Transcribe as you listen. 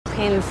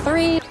In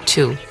 3,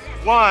 2,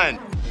 1.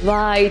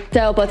 Vai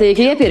tev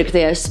patīk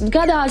iepirkties?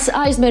 Gadās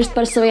aizmirst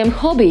par saviem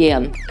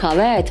hobijiem,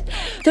 kavēt.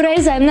 Tu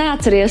reizēm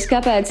neatceries,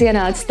 kāpēc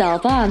ienāci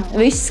telpā.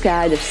 Viss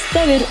skaidrs,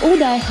 tev ir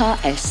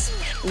UDHS.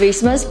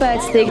 Vismaz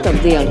pēc TikTok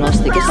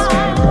diagnostikas.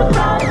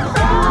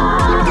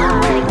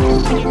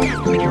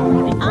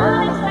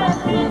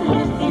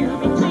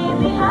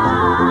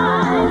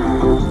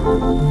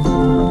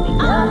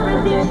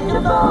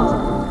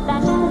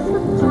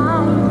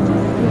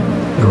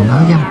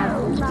 Runājam.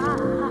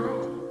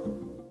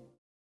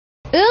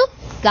 Oops,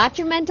 got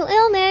your mental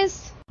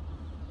illness.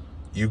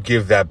 You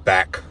give that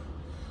back.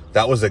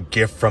 That was a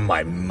gift from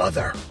my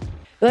mother.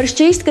 Var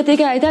šķist, ka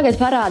tikai tagad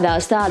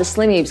parādās tādas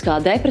slimības kā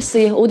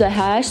depresija,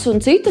 UDHS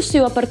un citas,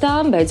 jo par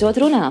tām beidzot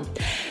runā.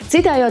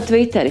 Citējot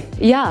Twitteri,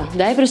 jā,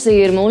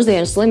 depresija ir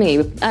mūsdienu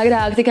slimība.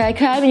 Agrāk tikai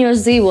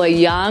kaimiņos dzīvoja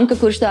Janka,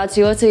 kurš tāds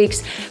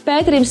jocīgs,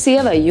 Pēterim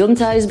sievai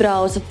jumta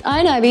aizbrauca,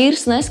 Ainai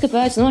vīrs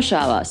neskapēc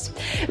nošāvās.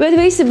 Bet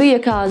visi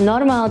bija kā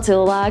normāli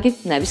cilvēki,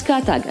 nevis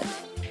kā tagad.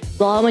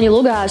 Laumaņu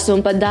lugās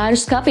un pat dēļu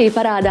skapī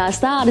parādās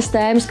tādas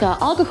tēmas kā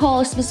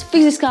alkoholisms,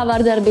 fiziskā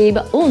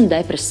vardarbība un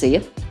depresija.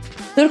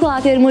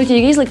 Turklāt ir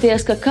muļķīgi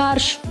izlikties, ka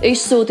karš,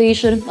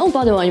 izsūtīšana un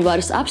padomju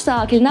varas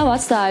apstākļi nav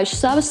atstājuši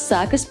savas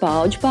sekas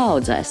paudžu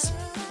paudzēs.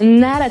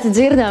 Nereti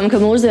dzirdam, ka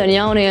mūsdienu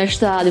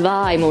jaunieši tādi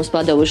vāji mums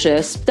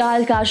padevušies.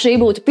 Tā it kā šī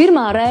būtu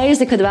pirmā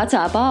reize, kad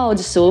vecā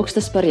paudze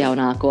sūkstas par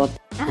jaunāko.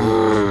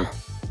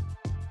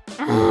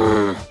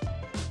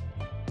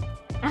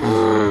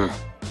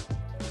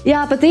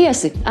 Jā,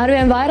 patiesi,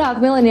 arvien vairāk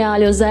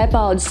mileniāļu un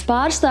Z-paudzes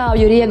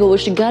pārstāvju ir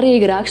ieguvuši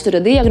garīga rakstura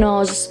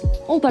diagnozes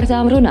un par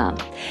tām runā.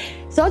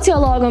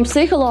 Sociologi un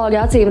psihologi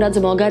acīm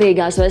redzamo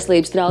garīgās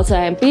veselības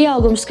traucējumu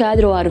pieaugumu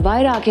skaidro ar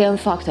vairākiem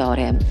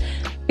faktoriem.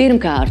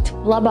 Pirmkārt,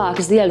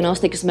 labākas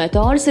diagnostikas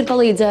metodes ir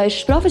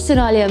palīdzējušas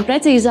profesionāļiem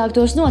precīzāk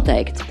tos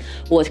noteikt.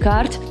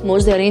 Otrkārt,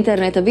 mūsdienu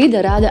interneta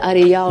vide rada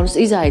arī jaunus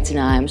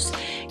izaicinājumus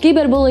 –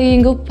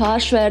 kiberbulīngu,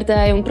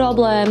 pāršvērtējumu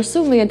problēmas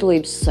un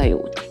vientulības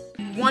sajūtu.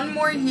 One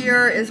more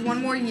year is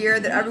one more year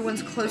that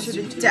everyone's closer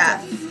to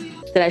death.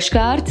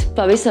 Treškārt,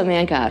 pavisam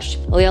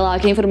vienkārši.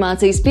 Lielāka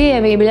informācijas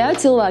pieejamība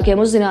ļauj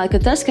cilvēkiem uzzināt, ka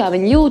tas, kā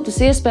viņi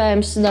jūtas,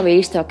 iespējams nav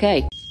īsti ok.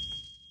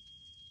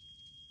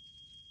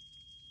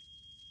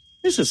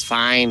 This is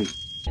fine.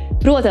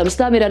 Protams,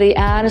 tam ir arī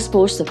ēnas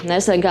puse.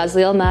 Nesen kāds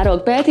liela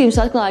mēroga pētījums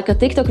atklāja, ka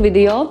TikTok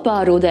video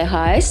par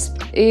UDHS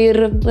ir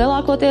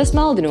lielākoties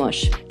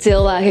maldinoši.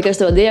 Cilvēki, kas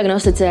to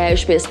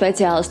diagnosticējuši pie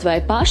speciālista vai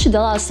paši,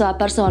 dalās savā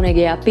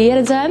personīgajā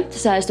pieredzē,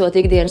 saistot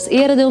ikdienas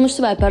ieradumus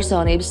vai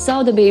personības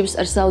savdabības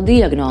ar savu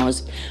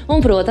diagnozi.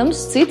 Un,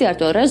 protams, citi ar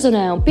to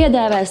rezonē un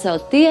piedēvē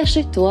sev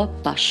tieši to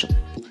pašu.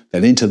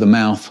 Then into the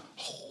mouth.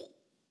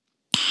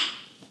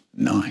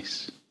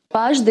 Nice.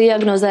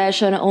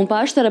 Pašdiagnozēšana un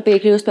pašterapija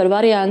kļūst par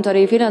variantu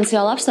arī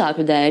finansiālu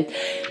apstākļu dēļ.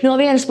 No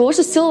vienas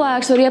puses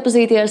cilvēks var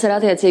iepazīties ar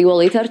attiecīgo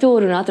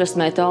literatūru un atrast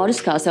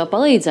metodes, kā sev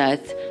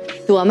palīdzēt.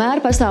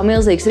 Tomēr pastāv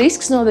milzīgs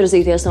risks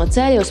novirzīties no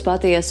ceļa uz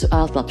patiesu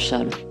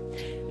atklāšanu.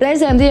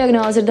 Reizēm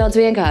diagnoze ir daudz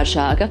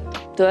vienkāršāka.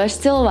 Tu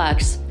esi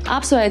cilvēks.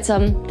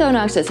 Apsveicam, tev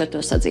nāksies ar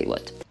to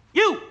sadzīvot.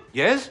 You!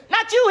 Yes?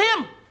 Not you,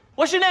 him!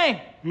 What's your name?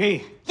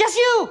 Me. Yes,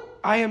 you!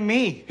 I am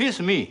me. He's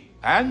me.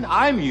 And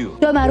I'm you.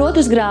 Tomēr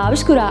otrs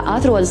grāvis, kurā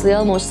atrodas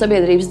liela mūsu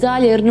sabiedrības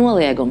daļa, ir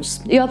noliegums.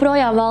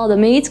 Joprojām valda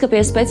mīts, ka pie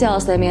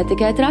speciālistiem iet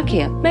tikai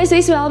trakie. Mēs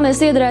visi vēlamies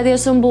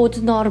iedarēties un būt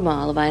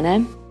normāli, vai ne?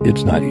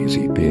 It's not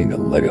easy being a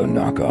Lego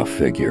knockoff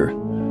figure.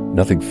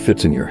 Nothing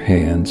fits in your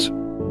hands.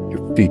 Your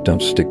feet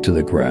don't stick to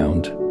the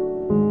ground.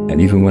 And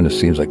even when it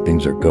seems like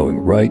things are going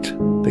right,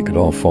 they could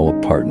all fall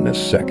apart in a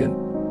second.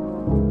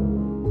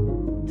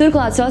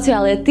 Turklāt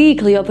sociālie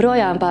tīkli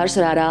joprojām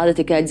pārsvarā rāda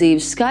tikai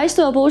dzīves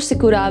skaisto pusi,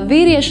 kurā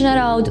vīrieši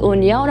neraud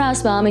un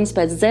jaunās māmiņas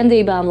pēc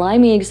dzemdībām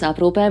laimīgas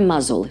aprūpē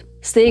mazuli.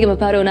 Stīgma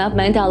par un ap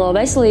mentālo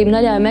veselību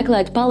neļauj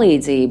meklēt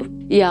palīdzību.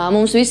 Jā,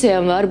 mums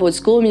visiem var būt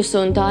skumjas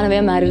un tā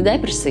nevienmēr ir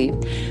depresija.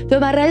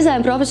 Tomēr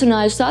reizēm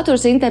profesionāļu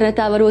saturs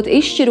internetā var būt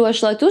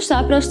izšķirošs, lai tu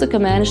saprastu,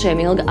 ka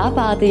mēnešiem ilga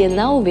apātija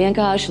nav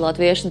vienkārši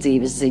latviešu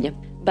dzīves ziņa.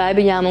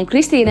 Baibiņām un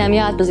Kristīnēm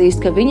jāatpazīst,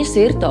 ka viņas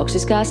ir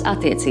toksiskās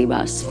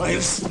attiecībās.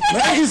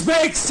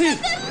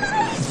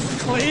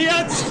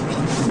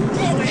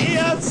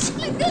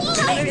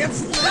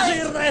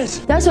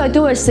 Tas, vai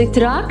tu esi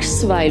traks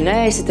vai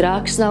neesi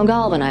traks, nav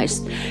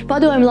galvenais.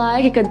 Padomju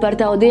laiki, kad par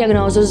tavu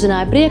diagnozi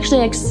uzzināja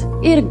priekšnieks,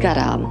 ir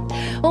garām.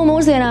 Un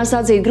mūsdienās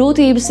atzīt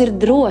grūtības ir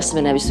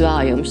drosme, nevis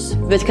vājums.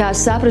 Bet kā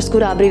saprast,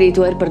 kurā brīdī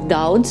to ir par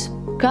daudz?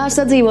 Kā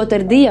sadzīvot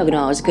ar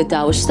diagnozi, kad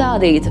tā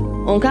uzstādīta,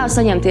 un kā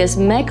saņemties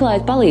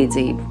meklēt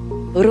palīdzību?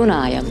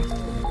 Runājam!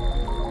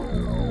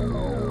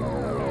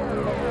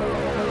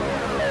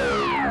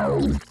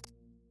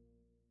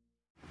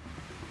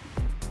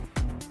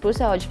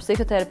 Pusauģu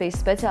psihoterapijas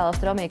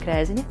speciāliste Romija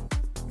Krēziņa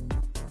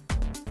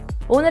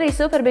un arī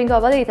superbingo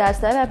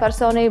vadītājs TV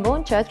personība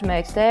un 4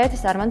 meitu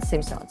tētis Armands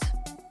Simsons.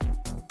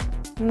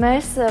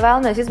 Mēs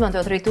vēlamies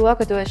izmantot arī to,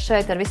 ka tu esi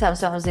šeit ar visām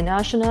savām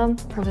zināšanām,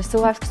 un tas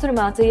cilvēks, kas tur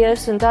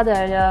mācījies, un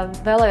tādēļ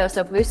vēlējos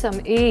tev pavisam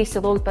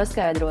īsi lūgt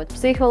paskaidrot.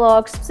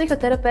 Psihologs,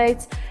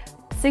 psihoterapeits,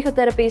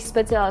 psihoterapijas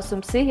speciālists un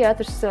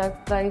psihiatrs,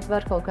 vai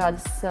var kaut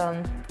kādas,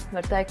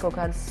 var teikt, kaut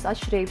kādas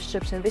atšķirības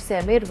šiem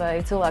visiem ir, vai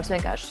cilvēks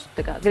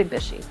vienkārši grib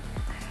pie šī?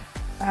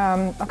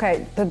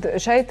 Tad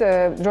šeit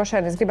droši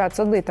vien es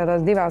gribētu sadalīt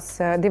tādās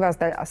divās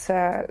daļās.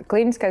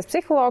 Klīniskais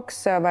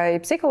psihologs vai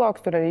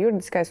psihologs, tur arī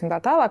juridiskais un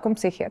tā tālāk, un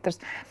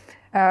psihiatrs.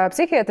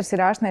 Psihiatrs ir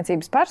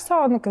ārstniecības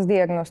persona, kas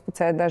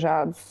diagnosticē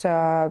dažādus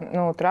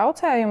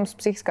traucējumus,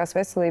 psihiskās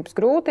veselības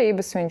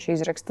grūtības, viņš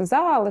izraksta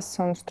zāles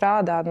un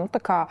strādā,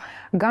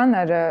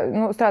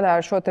 strādā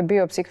ar šo te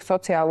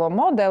biopsihosociālo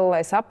modeli,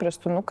 lai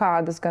saprastu,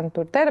 kādas gan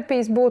tur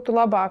terapijas būtu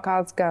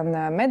labākās, gan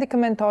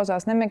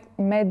medikamentozās,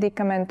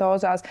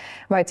 nemedikamentozās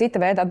vai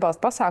cita veida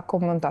atbalsta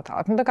pasākumu un tā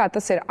tālāk. Tā kā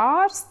tas ir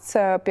ārsts,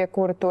 pie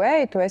kura tu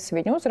ej, tu esi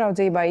viņu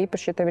uzraudzībā,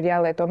 īpaši, ja tev ir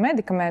jālieto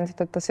medikamenti,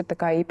 tad tas ir tā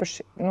kā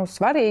īpaši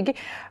svarīgi.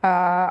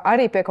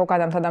 Arī pie kaut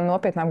kādām tādām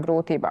nopietnām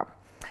grūtībām.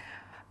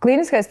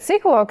 Klīniskais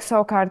psihologs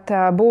savukārt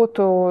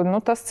būtu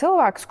tas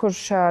cilvēks,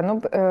 kurš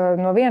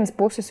no vienas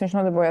puses viņš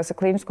nodarbojas ar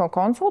klīnisko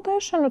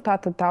konsultēšanu,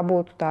 tā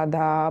būtu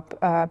tāda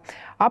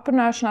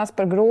aprunāšanās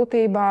par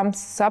grūtībām,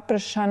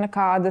 saprašana,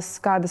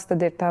 kādas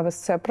tad ir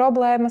tavas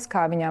problēmas,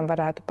 kā viņām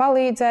varētu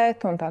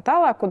palīdzēt un tā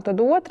tālāk. Un tad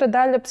otra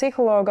daļa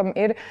psihologam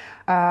ir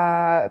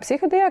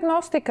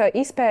psihodiagnostika,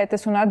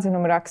 izpētes un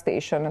atzinuma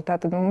rakstīšana.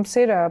 Tātad mums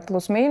ir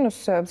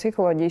plus-mínus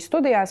psiholoģijas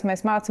studijās,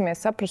 mēs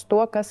mācāmies saprast to,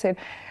 kas ir,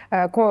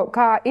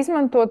 kā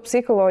izmantot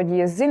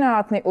psiholoģijas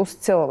zinātni uz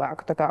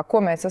cilvēku. Tā kā, ko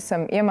mēs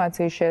esam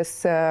iemācījušies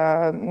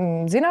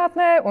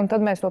zinātnē, un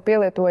tad mēs to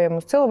pielietojam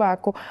uz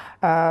cilvēku,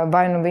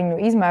 vai viņu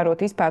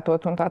izmērot,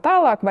 izpētot un tā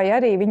tālāk, vai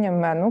arī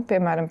viņam,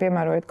 piemēram,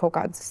 piemērojot kaut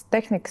kādas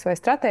tehnikas vai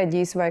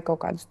stratēģijas vai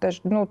kaut kādus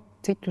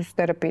citus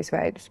terapijas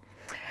veidus.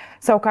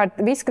 Savukārt,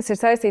 viss, kas ir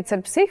saistīts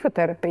ar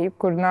psihoterapiju,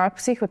 kur nāk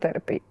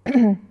psihoterapija,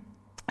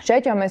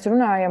 šeit jau mēs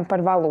runājam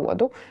par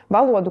valodu,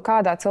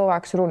 kādā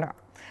cilvēks runā.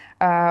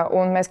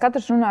 Un mēs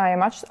katrs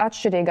runājam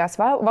atšķirīgās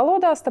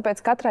valodās,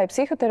 tāpēc katrai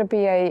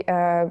psihoterapijai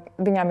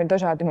viņām ir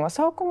dažādi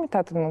nosaukumi.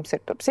 Tātad mums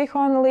ir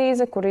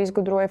psihoanalīze, kur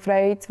izgudroja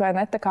Freids, vai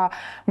ne? Tā kā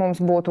mums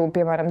būtu,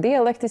 piemēram,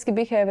 dialektiski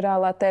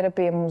behaviorālā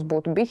terapija, mums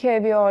būtu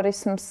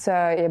behaviorisms,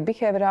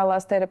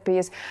 behaviorālās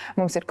terapijas,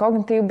 mums ir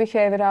kognitīva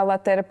behaviorālā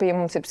terapija,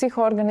 mums ir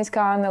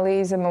psihoorganiskā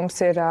analīze, mums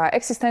ir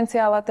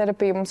eksistenciālā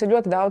terapija, mums ir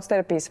ļoti daudz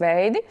terapijas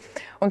veidi,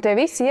 un tie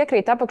visi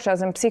iekrīt apakšā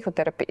zem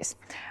psihoterapijas.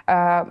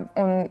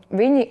 Un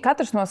viņi,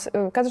 katrs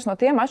no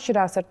tiem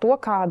atšķirās ar to,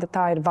 kāda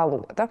tā ir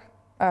valoda,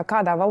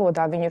 kādā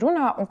valodā viņi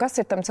runā un kas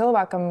ir tam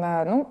cilvēkam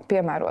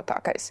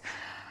piemērotākais.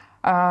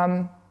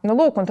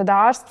 Lūk, un tad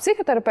ārsts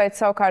psihoterapeits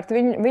savukārt,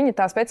 viņa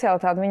tā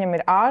specialitāte, viņam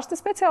ir ārsta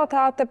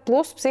specialitāte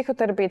plus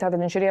psihoterapija,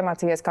 tātad viņš ir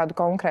iemācījies kādu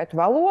konkrētu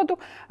valodu.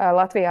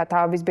 Latvijā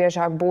tā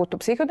visbiežāk būtu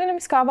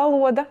psihodinamiskā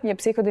valoda, ja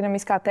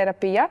psihodinamiskā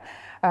terapija.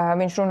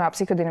 Viņš runā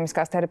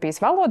psihodinamiskās terapijas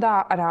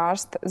valodā ar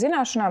ārsta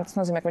zināšanām. Tas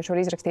nozīmē, ka viņš var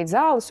izrakstīt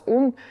zāles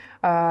un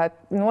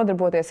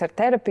nodarboties ar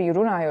terapiju,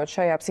 runājot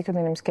šajā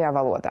psihodinamiskajā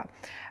valodā.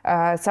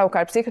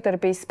 Savukārt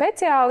psihoterapijas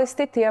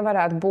speciālisti, tie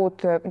varētu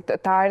būt,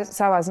 tā ir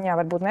savā ziņā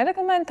varbūt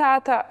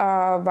nereglamentēta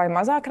vai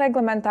mazāk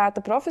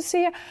reglamentēta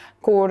profesija,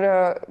 kur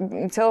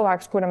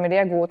cilvēks, kuram ir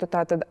iegūta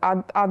tātad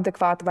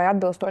adekvāta vai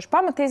atbilstoša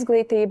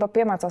pamatizglītība,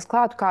 piemācās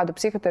klāt kādu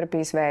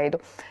psihoterapijas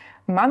veidu.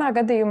 Manā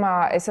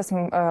gadījumā es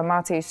esmu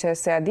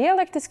mācījusies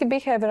dialektiski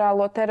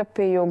behaviorālo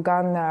terapiju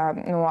gan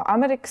no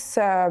Amerikas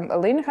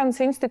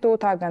Linhanas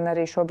institūtā, gan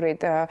arī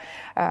šobrīd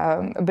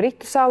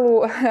Britu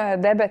salu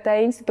DBT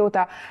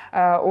institūtā.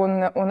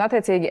 Un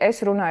attiecīgi es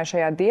runāju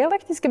šajā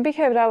dialektiski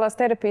behaviorālās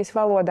terapijas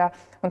valodā,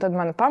 un tad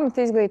mana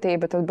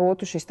pamatizglītība tad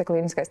būtu šis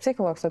klīniskais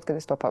psihologs, tad, kad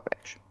es to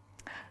pabeigšu.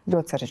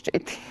 Ļoti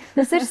sarežģīti.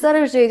 Tas ir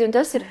sarežģīti un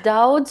tas ir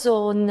daudz,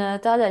 un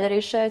tādēļ arī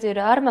šeit ir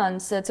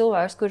Armands,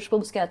 cilvēks, kurš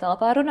publiskajā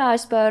telpā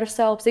runājas par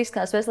savu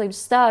psihiskās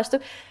veselības stāstu.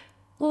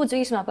 Lūdzu,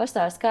 īsumā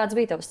pastāst, kāds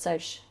bija tavs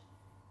ceļš?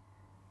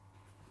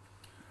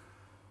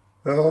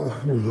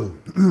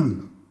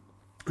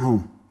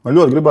 Man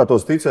ļoti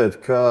gribētos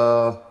ticēt, ka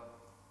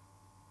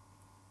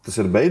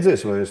tas ir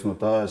beidzies, vai es no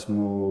tā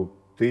esmu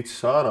ticis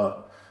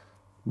ārā,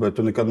 bet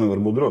tu nekad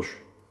nevari būt drošs.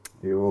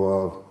 Jo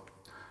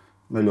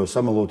neļaus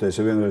samaloties,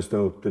 ja vienreiz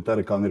tev tie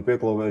tarikāni ir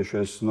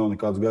pieklauvējušies, nav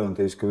nekādas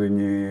garantijas, ka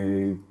viņi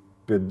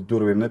pie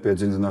durvīm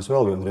nepiedzinās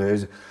vēl vienu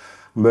reizi.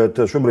 Bet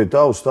šobrīd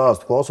tavu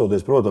stāstu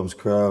klausoties, protams,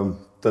 ka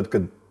tad,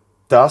 kad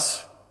tas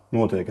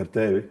notiek ar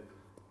tevi,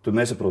 tu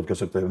nesaproti,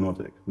 kas ar tevi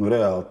notiek.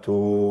 Reāli,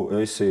 tu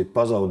esi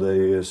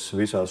pazaudējies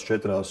visās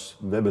 4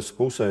 debesu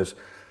pusēs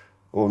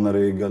un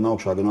arī gan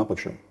augšā, gan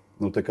apakšā.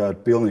 Tā kā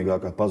ir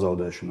pilnīgākā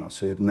pazaudēšanās.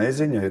 Ir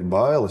neziņa, ir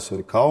bailes,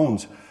 ir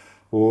kauns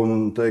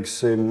un,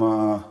 teiksim,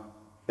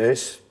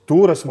 es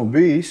tur esmu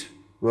bijis,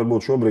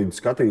 varbūt šobrīd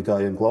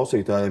skatītājiem,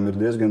 klausītājiem ir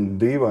diezgan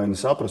dīvaini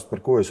saprast, par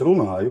ko es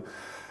runāju.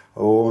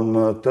 Un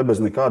te bez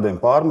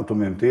nekādiem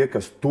pārmetumiem tie,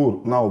 kas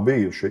tur nav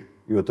bijuši,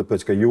 jo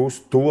tāpēc, ka jūs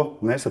to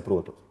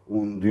nesaprotat.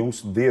 Un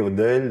jums Dieva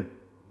dēļ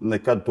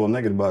nekad to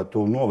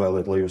negribētu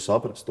novēlēt, lai jūs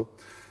saprastu.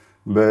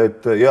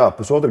 Bet, jā,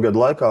 1,5 gada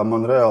laikā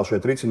man reāli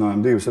šeit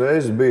ricinājumi 2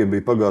 reizes bija.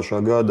 Bija pagājušā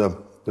gada,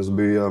 tas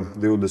bija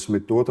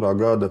 22.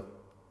 gada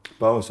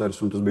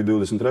pavasaris un tas bija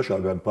 23.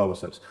 gada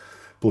pavasaris.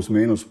 plus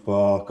mīnus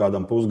pa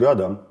kādam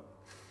pusgadam,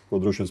 ko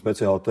droši vien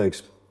speciāli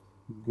teiks,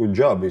 good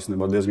job,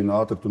 īstenībā diezgan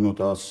ātri tu no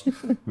tās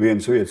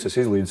vienas vietas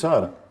esi izlīdis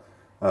ārā.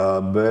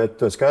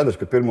 Bet skaidrs,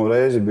 ka pirmo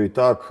reizi bija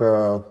tā, ka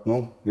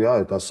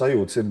tās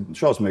sajūtas ir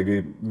šausmīgi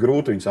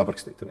grūti viņas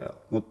aprakstīt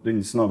reāli.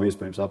 Viņas nav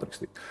iespējams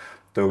aprakstīt.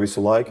 Tev visu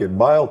laiku ir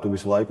bail, tu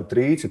visu laiku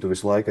trīci, tu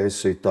visu laiku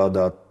esi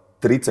tādā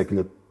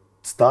tricekļa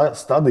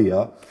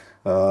stadijā.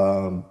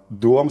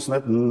 Domas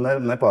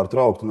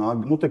nepārtraukti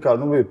nāk.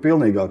 Ir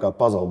pilnīgākā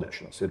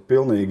pazaudēšanās, ir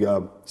pilnīgā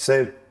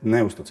sevi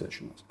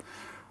neusticēšanās.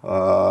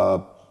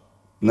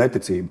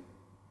 Neticība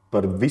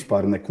par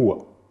vispār neko.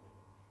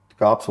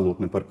 Kā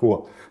absolūti ne par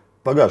ko.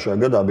 Pagājušajā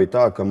gadā bija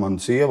tā, ka man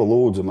sieva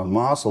lūdza, man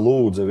māsa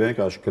lūdza,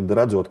 vienkārši, kad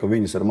redzot, ka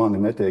viņas ar mani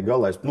netiek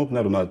galā, es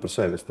nerunāju par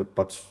sevi, es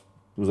pats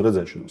uz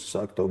redzēšanos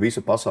saku, tev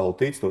visa pasaule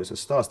tic, to es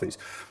esmu stāstījis.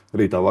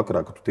 Rītā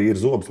vakarā, kad tu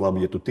tīri zobus,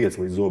 labi, ja tu tiec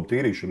līdz zobu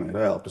tīrīšanai,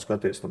 reāli tu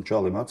skaties tam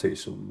čalim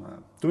acīs un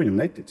tu viņam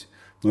netici.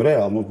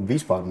 Reāli,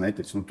 vispār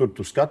netici. Tur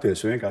tu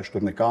skaties vienkārši,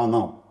 tur nekā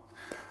nav.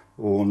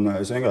 Un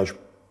es vienkārši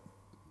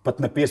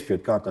pat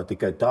nepiespiedu kārtā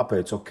tikai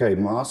tāpēc,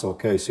 māsa,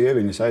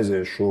 sieviņa, es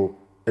aiziešu,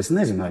 es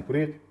nezināju,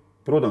 kur iet.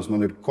 Protams, man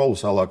ir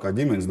kolosālākā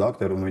ģimenes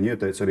doktora, un viņi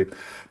ieteica arī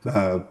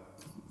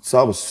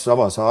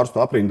savās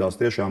ārstu aprindās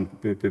tiešām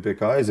pie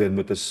kā aiziet,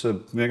 bet es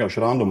vienkārši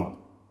randumā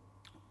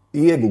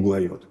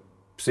ieguglējot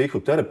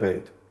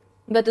psihoterapeitu.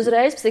 Bet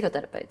uzreiz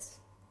psihoterapeits?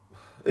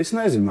 Es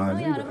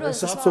nezināju,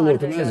 es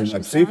absolūti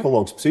nezināju,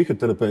 psihologs,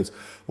 psihoterapeits.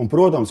 Un,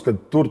 protams, ka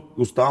tur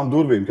uz tām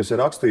durvīm, kas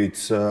ir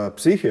rakstīts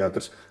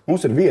psihiatrs,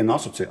 mums ir viena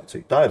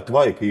asociācija. Tā ir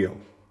tvaika iela,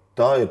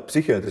 tā ir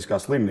psihiatriskā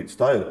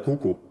slimnīca, tā ir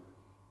kuku,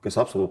 kas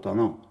absolūti tā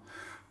nav.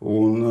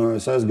 Un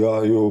es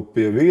aizgāju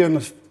pie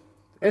vienas,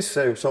 es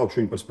sevi saukšu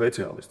viņu par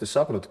speciālistu. Es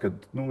sapratu, ka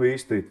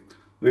īsti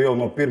jau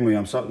no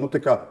pirmajām,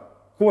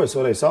 ko es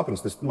varēju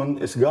saprast?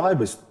 Es gāju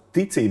bez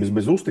ticības,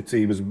 bez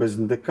uzticības, bez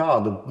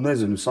nekāda,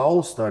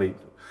 saules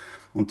starīta.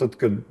 Un tad,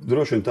 kad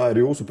droši vien tā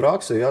ir jūsu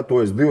prakse,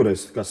 to es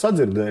divreiz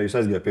sadzirdēju, es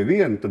aizgāju pie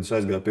viena, tad es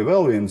aizgāju pie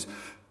vēl vienas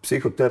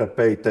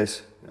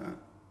psihoterapeites,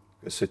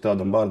 kas ir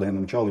tādam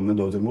bārdainam čalim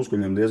nedaudz ar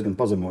muskuļiem diezgan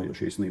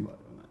pazemojoši īstenībā.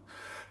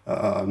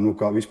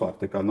 Kā vispār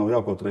nav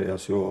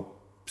jākotrējās, jo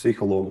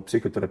psihologa,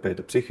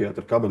 psihoterapeita,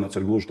 psihiatra kabinets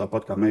ir gluži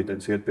tāpat kā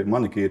meitenes iet pie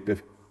manikīra, pie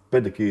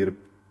pedikīra,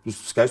 uz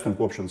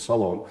skaistumkopšanas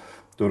salonu.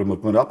 Tur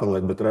man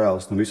apelēt, bet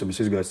reāli tam visam es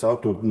izgāju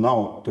cauri,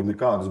 tur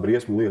nekādas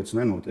briesmu lietas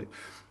nenotiek.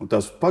 Un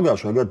tās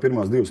pagājušā gada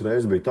pirmās 2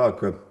 reizes bija tā,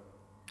 ka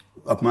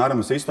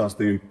apmēram es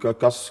izstāstīju,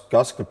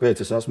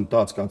 kāpēc es esmu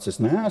tāds, kāds es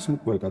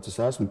neesmu, vai kāds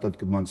es esmu tad,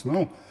 kad manis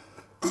nav.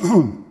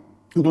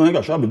 Tu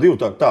vienkārši abi divi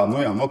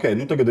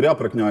tagad ir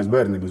jāprakņājas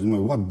bērnību. Es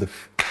domāju, what the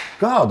f...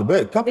 Kāda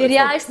bērnība? Ir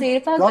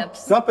jāiztīra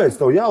pagabs. Kāpēc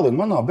tev jālien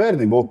manā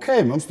bērnībā?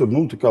 Mums tur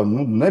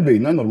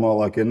nebija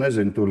nenormālākie,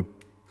 tur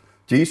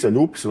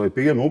ķīseļu upes vai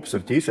pienu upes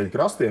ar ķīseļu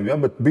krastiem,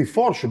 bet bija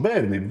forša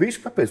bērnība.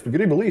 Visu, kāpēc tu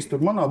gribi līst tur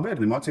manā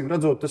bērnībā? Acīm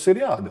redzot, tas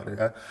ir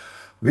jādara.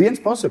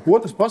 Viens pasaka,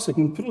 otrs pasaka,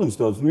 protams,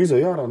 tāds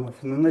izēj ārā,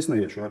 es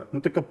neiešu ārā.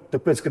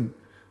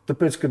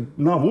 Tāpēc, ka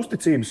nav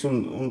uzticības un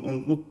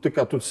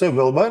tu sev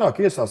vēl vairāk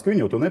iesāst, ka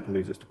viņi jau to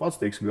nepalīdzēs, tu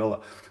pats tiks galā.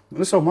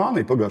 Es jau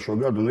mānīju pagājušo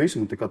gadu un visi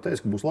man teica,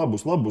 ka būs labi,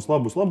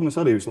 un es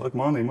arī visu laiku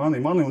mānīju,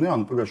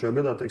 un pagājušajā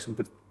gadā,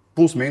 pēc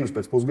plus mīnus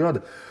pēc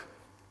pusgada,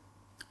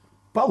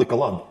 palika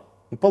labi,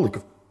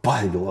 palika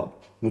baigi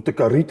labi, tā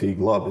kā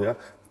ritīgi labi. Ja?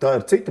 Tā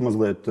ir cita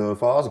mazliet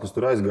fāze, kas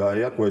tur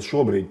aizgāja, ko es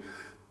šobrīd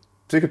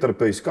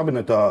psihoterapijas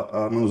kabinetā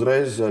man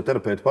uzreiz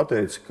terapeiti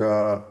pateica, ka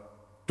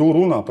tu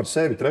runā par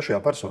sevi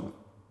trešajā personā.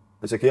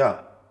 Es saku, jā,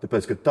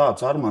 tāpēc, ka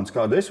tāds Armands,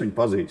 kādu es viņu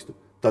pazīstu,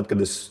 tad,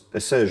 kad es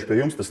sēžu pie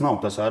jums, tas nav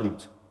tas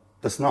Armands.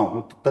 Tas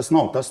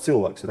nav tas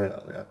cilvēks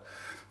reāli. Jā.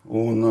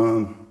 Un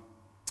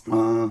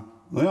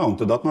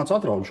tad atnāca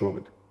atrauga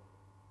šogad.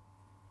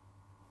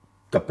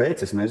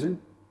 Kāpēc, es nezinu.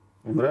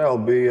 Un reāli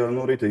bija,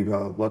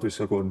 ritīgā,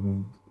 Latvijas sakot,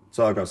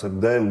 sākās ar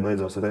D un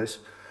beidzās ar S.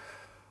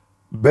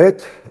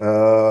 Bet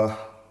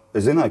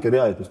es zināju, ka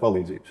ir jāiet pēc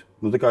palīdzības.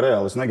 Tā kā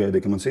reāli es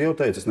negaidīju, ka man sieva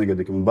teica, es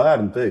negaidīju, ka man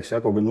bērni teiks,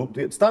 kaut gan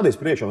stādies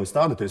priekšā vai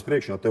stādieties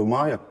priekšā tev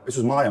mājā. Es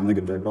uz mājām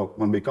negribēju braukt.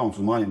 Man bija kauns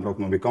uz mājām braukt,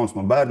 man bija kauns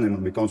no bērniem,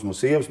 man bija kauns no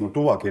sievas, no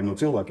tuvākiem, no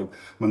cilvēkiem.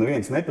 Man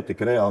neviens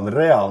nepatika,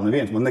 reāli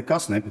neviens, man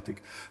nekas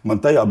nepatika. Man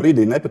tajā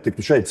brīdī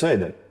nepatiktu šeit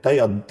sēdēt.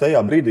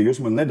 Tajā brīdī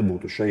jūs man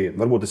nedabūtu šeit.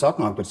 Varbūt es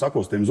atnāktu ar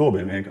sakostiem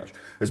zobiem vienkārši.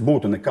 Es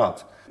būtu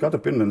nekāds.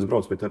 Katru pirmdienas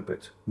braucu pie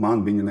terapeita.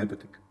 Man viņa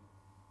nepatika.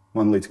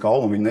 Man līdz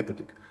kaulam viņa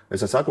nepatika.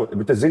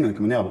 Bet es zināju,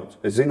 ka man jābrauc.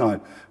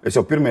 Es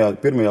jau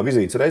pirmajā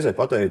vizītes reizē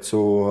pateicu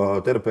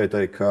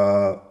terapeitai, ka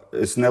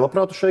es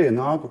nelabprāt šeit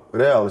nāku.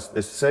 Reāli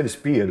es sevi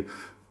spiedu.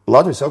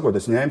 Latvijas sakot,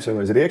 es ņēmu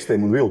sev aiz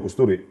riekstiem un vilku uz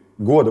turī.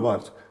 Goda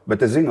vārds.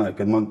 Bet es zināju,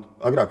 ka man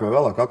agrāk vai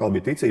vēlāk atkal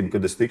bija ticība,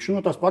 kad es tikšu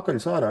no tās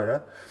pakaļas ārā,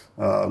 ja?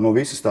 No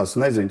visas tās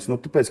neziņas.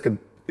 Tāpēc, ka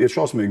ir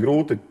šausmīgi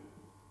grūti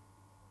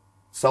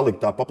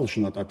salikt tā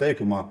paplašinātā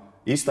teikumā,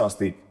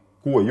 izstāstīt,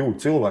 ko jūt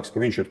cilvēks, ka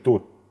viņš ir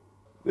tur.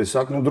 Es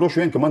saku, droši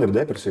vien, ka man ir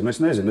depresija. Es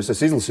nezinu, es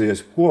esmu izlasījies,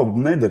 ko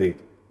nedarīt.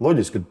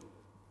 Loģiski,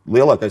 ka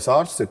lielākais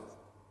ārsts ir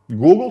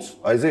Google,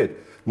 aiziet.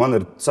 man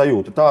ir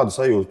sajūta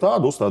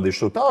tāda,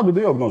 uzstādīšu tādu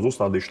diagnozi,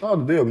 uzstādīšu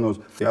tādu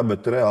diagnozi. Jā,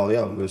 bet reāli,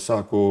 es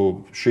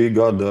sāku šī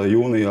gada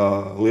jūnijā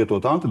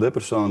lietot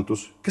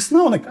antidepresantus, kas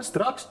nav nekas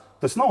traks.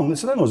 Tas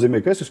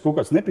nenozīmē, ka es esmu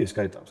kaut kāds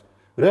nepieskaitāms.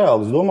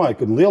 Reāli es domāju,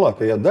 ka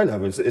lielākajā daļā,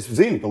 es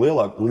zinu, ka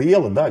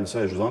liela daļa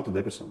sēž uz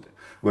antidepresantiem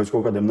vai uz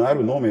kaut kādiem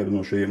nervu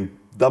nomierinošajiem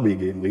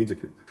dabīgiem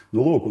līdzekļiem.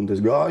 Nu, lūk, un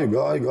es gāju,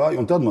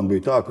 un tad man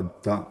bija tā, ka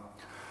tā.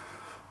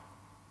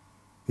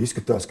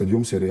 Izskatās, ka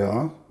jums ir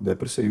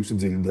depresija, jums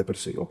ir dziļa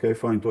depresija. Ok,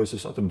 fine, to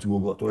es atradu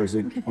Googlā, to es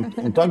zinu.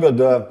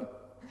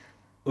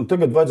 Un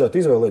tagad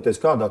vajadzētu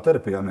izvēlēties, kādā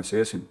terapijā mēs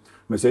iesim.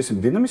 Mēs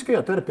iesim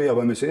dinamiskajā terapijā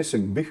vai mēs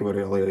iesim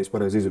behaviorālajā, ja es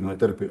pareizi izrunāju,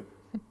 terapijā.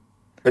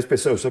 Es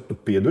pie sevi saku, tu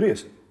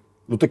pieduries.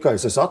 Nu, tā kā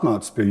es esmu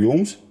atnācis pie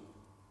jums,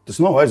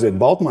 tas nav aiziet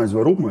baltmaizi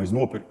vai rupmaizi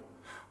nopirkt.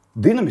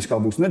 Dinamiskā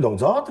būs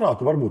nedaudz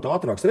ātrāk, varbūt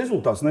ātrāks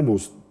rezultāts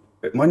nebūs.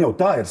 Man jau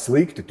tā ir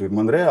slikti,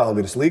 man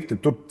reāli ir slikti.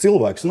 Tur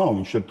cilvēks nav,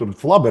 viņš ir tur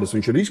flaberis,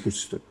 viņš ir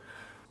izkusis.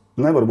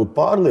 Nevar būt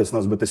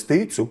pārliecināts, bet es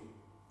ticu,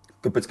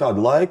 ka pēc kāda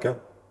laika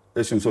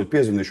es jums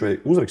piezvanīšu vai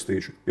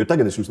uzrakstīšu, jo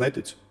tagad es jums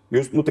neticu.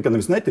 Tā kā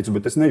nevis neticu,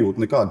 bet es nejūtu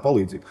nekādu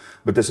palīdzību.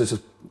 Bet es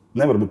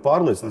nevaru būt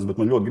pārliecināts,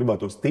 bet man ļoti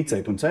gribētos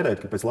ticēt un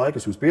cerēt, ka pēc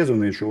laika es jums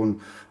piezvanīšu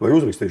vai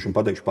uzrakstīšu un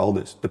pateikšu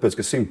paldies. Tāpēc,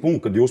 ka 100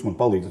 punktu, kad jūs man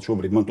palīdzat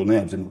šobrīd, man to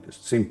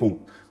neapzinoties. 100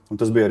 punktu. Un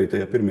tas bija arī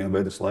tajā pirmajā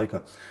bedres laikā.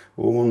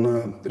 Un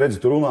redzi,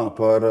 tu runā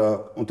par,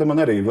 un te man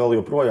arī vēl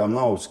joprojām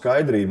nav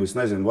skaidrība, es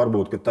nezinu,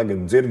 varbūt, ka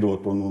tagad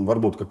dzirdot un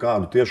varbūt, ka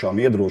kādu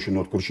tiešām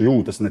iedrošinot, kurš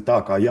jūtas ne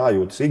tā, kā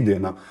jājūtas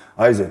ikdienā,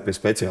 aiziet pie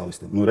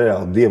speciālistiem. Nu,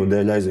 reāli Dieva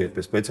dēļ aiziet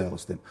pie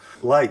speciālistiem.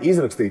 Lai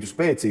izrakstītu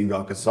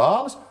spēcīgākas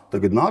zāles,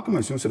 tagad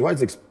nākamais jums ir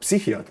vajadzīgs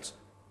psihiatrs.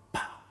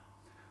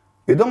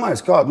 Iedomājies,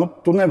 kā,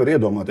 tu nevari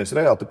iedomāties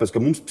reāli, tāpēc, ka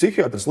mums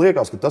psihiatrs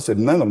liekas, ka tas ir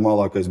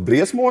nenormālākais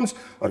briesmonis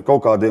ar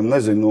kaut kādiem,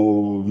 nezinu,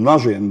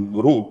 nažiem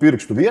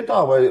pirkstu vietā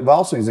vai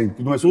valsīm,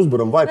 ka mēs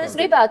uzburam vai... Es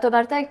gribētu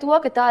tomēr teikt to,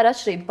 ka tā ir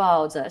atšķirība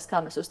paudzēs,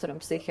 kā mēs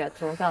uzturam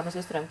psihiatru un kā mēs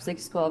uzturam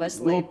psihisko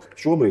veselību.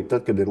 Šobrīd,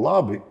 tad, kad ir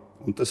labi,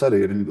 un tas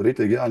arī ir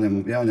ritīgi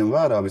jāņem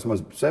vērā,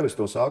 vismaz sevis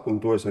to saku,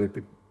 un to es arī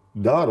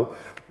daru,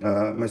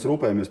 mēs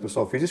rūpējamies par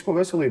savu fizisko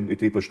veselību,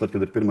 it īpaši tad,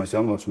 kad ir 1.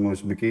 janvārs un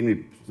mēs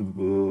bikīni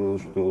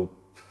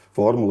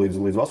formu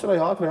līdz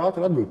vasarai ātri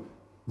atguļ.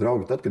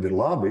 Draugi, tad, kad ir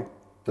labi,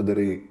 tad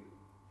arī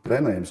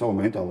trenējam savu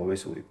mentālo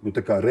veselību.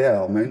 Tā kā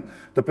reāli,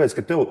 tāpēc,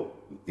 ka tev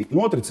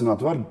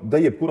notricināt var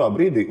jebkurā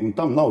brīdī, un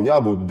tam nav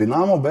jābūt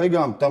dināmo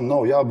beigām, tam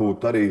nav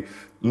jābūt arī,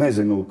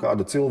 nezinu,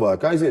 kāda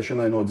cilvēka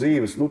aiziešanai no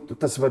dzīves.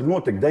 Tas var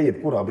notikt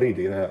jebkurā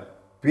brīdī reāli.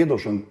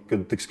 Piedošana,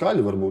 kad tik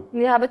skaļi var būt.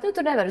 Jā, bet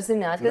tu nevari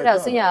zināt. Katrā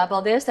ziņā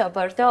paldies tev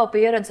par tavu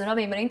pieredzi, un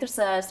Romija man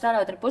interesē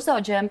strādāt ar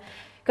pusaudžiem.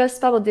 Kas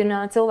pavadina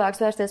cilvēks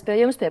vērsties pie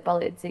jums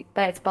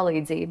pēc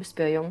palīdzības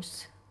pie jums?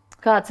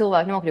 Kā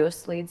cilvēki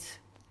nokļūst līdz?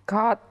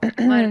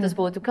 Vai tas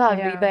būtu, kā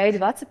bija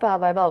veidi WhatsAppā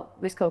vai vēl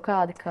vis kaut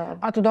kādi?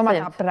 Tu domā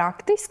tā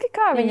praktiski,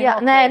 kā viņi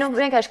nokļūst? Nē,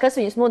 vienkārši kas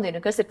viņus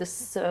mudina, kas ir tas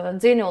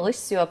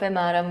dzinulis, jo,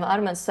 piemēram,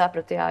 Armands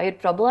saprata, ir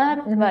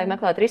problēma vai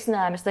meklēt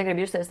risinājumu. Es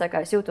negribu justies tā,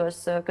 kā es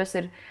jūtos, kas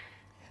ir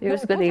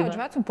jūsu gadījumā.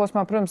 Vecuma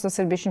posmā, protams, tas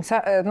ir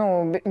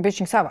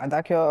bišķiņ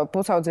savādāk, jo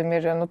pusaudzim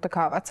ir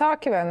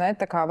vecāki, vai ne?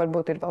 Tā kā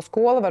varbūt ir vēl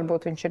skola,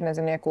 varbūt viņš ir,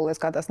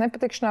 iekūlies kādās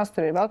nepatikšanās,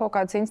 tur ir vēl kaut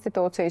kādas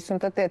institūcijas,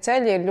 un tad tie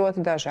ceļi ir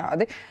ļoti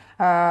dažādi.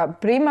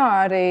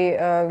 Primāri,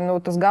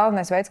 tas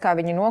galvenais veids, kā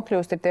viņi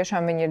nokļūst, ir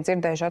tiešām viņi ir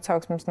dzirdējuši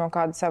atsauksmes no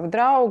kāda sava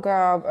drauga,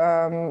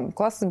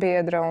 klases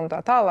biedra un tā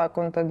tālāk,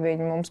 un tad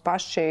viņi mums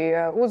paši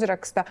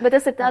uzraksta. Bet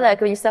tas ir tādēļ,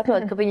 ka viņi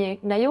saprot, ka viņi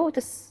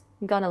nejūtas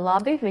gana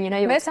labi, viņi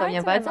nejūtas, ka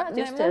viņiem vajadzētu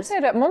justies.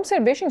 Mums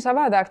ir bišķiņ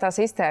savādāk tā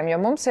sistēma, jo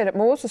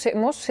mūsu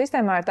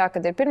sistēmā ir tā, ka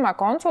ir pirmā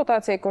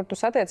konsultācija, kur tu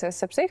satiecies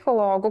ar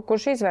psihologu,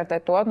 kurš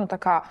izvērtē to,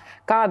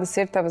 kādas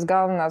ir tavas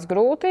galvenās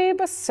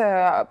grūtības,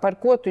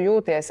 par ko tu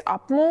jūties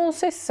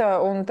apmulsis,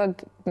 un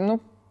tad,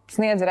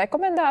 sniedz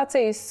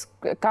rekomendācijas,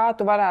 kā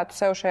tu varētu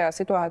sev šajā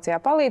situācijā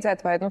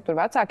palīdzēt, vai tur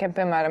vecākiem,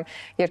 piemēram,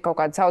 ir kaut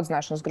kādas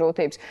audzināšanas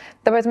grūtības.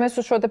 Tāpēc mēs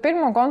uz šo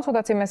pirmo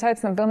konsultāciju mēs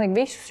aicinām pilnīgi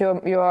visus,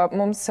 jo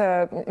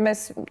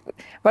mēs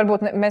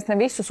ne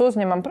visus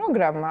uzņemam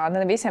programmā,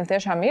 ne visiem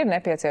tiešām ir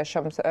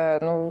nepieciešams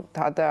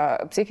tāda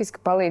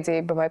psihiska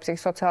palīdzība vai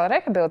psihosociāla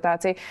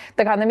rehabilitācija.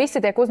 Tā kā ne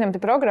visi tiek uzņemti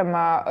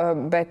programmā,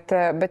 bet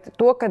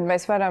to, kad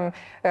mēs varam,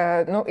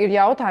 ir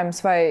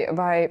jautājums,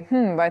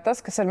 vai tas,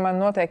 kas ar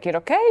mani notiek,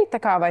 ir ok,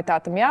 tā kā vai tā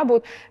tam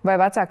jābūt, vai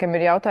vecākiem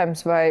ir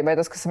jautājums, vai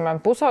tas, kas man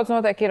pusaudzis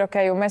notiek, ir ok.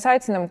 Un mēs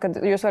aicinām, ka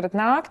jūs varat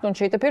nākt, un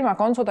šī pirmā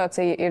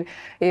konsultācija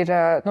ir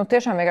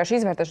tiešām vienkārši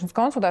izvērtēšanas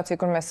konsultācija,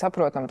 kur mēs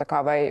saprotam,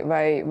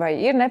 vai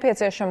ir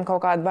nepieciešama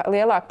kaut kāda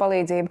lielāka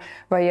palīdzība,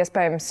 vai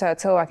iespējams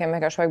cilvēkiem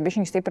vienkārši vajag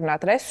bišķiņ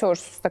stiprināt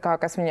resursus,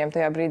 kas viņiem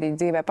tajā brīdī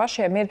dzīvē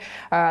pašiem ir,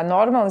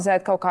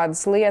 normalizēt kaut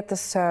kādas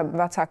lietas.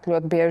 Vecāki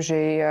ļoti bieži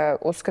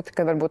uzskata,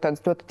 ka varbūt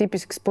tādas ļoti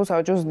tipiskas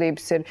pusauģu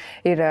uzvedības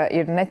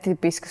ir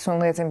netipiskas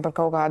un liecina par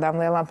kaut kādām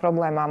lielām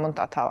problēmām un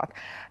tā tālāk.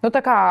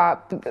 Tā kā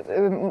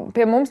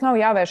pie mums nav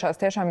jāvēršās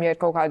tiešām, ja ir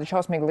kaut kāda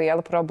šausmīgi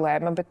liela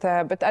problēma,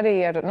 bet arī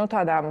ar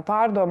tādām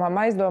pārdomām,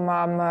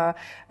 aizdomām,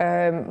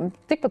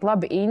 tikpat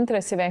labi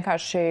interesi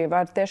vienkārši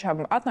var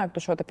tiešām atnākt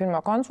uz šo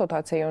pirmo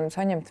konsultāciju un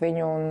saņemt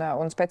viņu,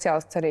 un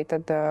speciālists arī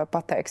tad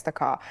pateiks,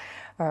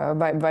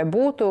 vai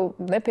būtu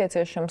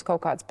nepieciešams kaut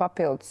kāds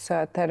papildus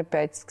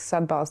terapeitisks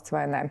atbalsts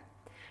vai ne.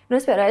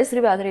 Es pēreiz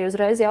gribētu arī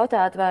uzreiz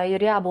jautāt, vai ir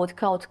jābūt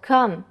kaut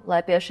kam, lai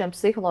pie šiem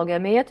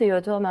psihologiem ietu,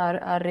 jo tomēr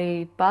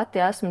arī pati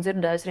esmu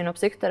dzirdējusi arī no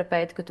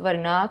psihoterapeita, ka tu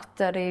vari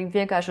nākt arī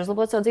vienkārši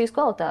uzlabot savu dzīves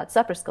kvalitāti,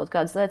 saprast kaut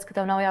kādas lietas, ka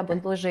tev nav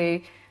jābūt gluži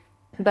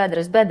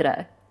bedres bedrē.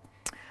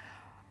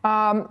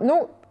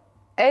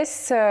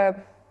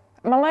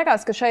 Man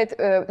liekas, ka šeit,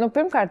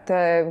 pirmkārt,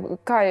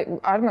 kā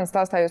Armands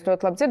stāstāja, jūs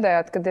ļoti labi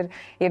dzirdējāt, kad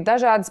ir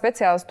dažādi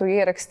speciālisti, tu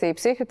ierakstīji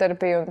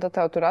psihoterapiju, un tad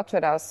tev tur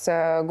atverās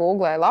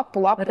Googlē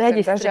lapu ar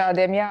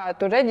dažādiem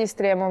tur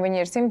reģistriem, un viņi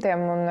ir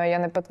simtiem, un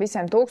ja ne pat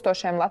visiem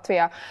tūkstošiem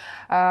Latvijā.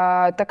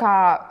 Tā kā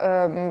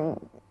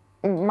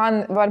man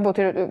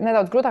varbūt ir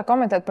nedaudz grūtāk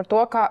komentēt par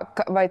to,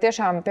 vai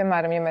tiešām,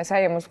 piemēram, ja mēs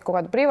ejam uz kaut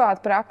kādu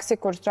privātu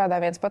praksi, kur strādā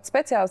viens pats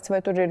speciālists,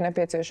 vai tur ir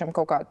nepieciešama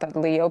kaut kāda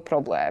tāda liela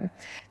problēma.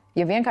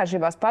 Ja vienkārši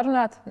gribās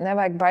parunāt,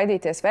 nevajag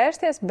baidīties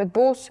vērsties, bet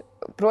būs,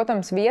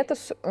 protams,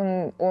 vietas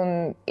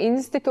un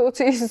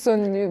institūcijas,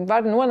 un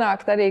var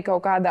nonākt arī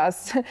kaut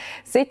kādās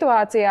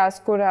situācijās,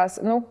 kurās,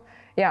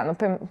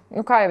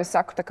 kā jau es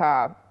saku,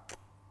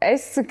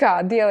 es kā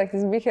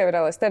dialektisks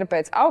behaviorālais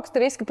terapeits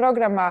augsta riska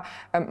programmā,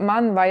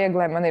 man vajag,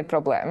 lai man ir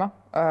problēma.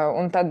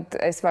 Un tad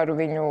es varu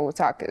viņu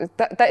sākt.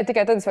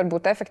 Tikai tad es varu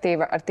būt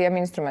efektīva ar tiem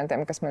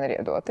instrumentiem, kas man ir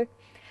iedoti.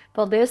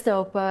 Paldies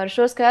tev par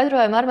šo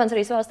skaidrojumu. Armands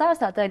arī savā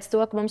stāstā teica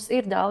to, ka mums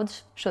ir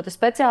daudz šo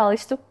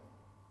speciālistu.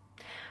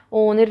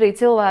 Un ir arī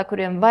cilvēki,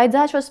 kuriem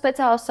vajadzētu šos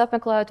speciālistus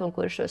apmeklēt, un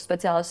kuri šos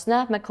speciālistus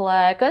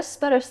neapmeklē. Kas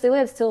parasti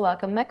liedz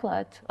cilvēkam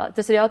meklēt?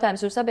 Tas ir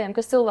jautājums uz abiem,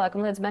 kas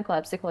cilvēkam liedz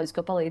meklēt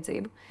psiholoģisko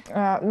palīdzību?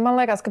 Man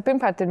liekas, ka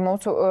pirmkārt ir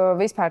mums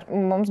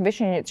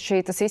šī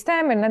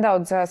sistēma ir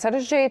nedaudz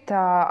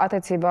sarežģīta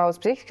attiecībā uz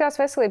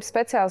psihiskās veselības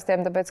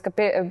speciālistiem, tāpēc,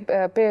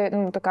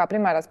 ka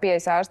primārās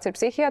pieejas ārsts ir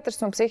psihiatrs,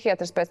 un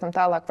psihiatrs pēc tam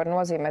tālāk var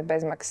nozīmēt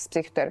bezmaksas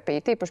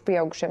psihoterapiju, tīpaši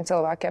pieaugušiem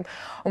cilvēkiem.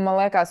 Un man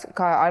liekas,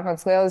 kā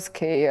Armands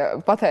lieliski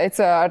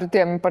pateica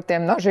par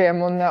tiem nažiem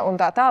un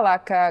tā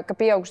tālāk, ka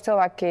pieauguši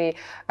cilvēki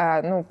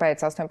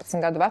pēc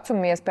 18 gadu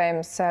vecuma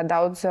iespējams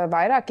daudz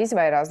vairāk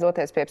izvairās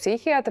doties pie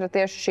psihiatra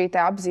tieši šī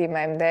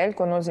apzīmējuma dēļ,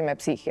 ko nozīmē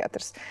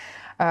psihiatrs.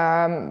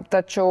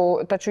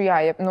 Taču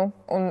jā,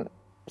 un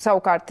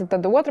savukārt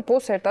tad otra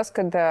puse ir tas,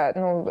 ka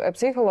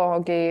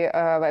psihologi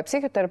vai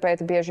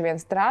psihoterapeiti bieži vien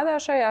strādā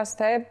šajās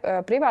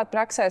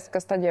privātpraksēs,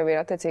 kas tad jau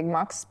ir attiecīgi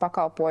maksas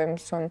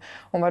pakalpojums, un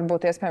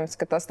varbūt iespējams,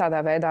 ka tas tādā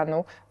veidā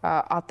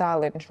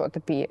attālina šo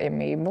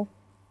pieejamību.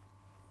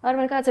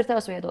 Arman, kāds ir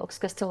tavs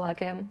viedoklis, kas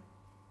cilvēkiem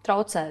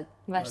traucē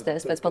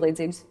vērsties pēc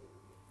palīdzības?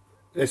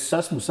 Es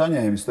esmu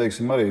saņēmis,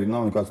 arī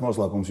nav nekāds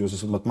noslēpums, jūs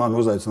esat mani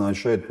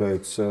uzaicinājuši šeit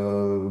pēc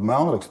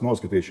melnraksta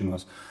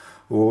noskatīšanās.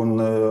 Un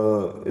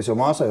es jau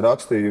māsai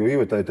rakstīju,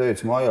 Ivetai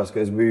teicu mājās, ka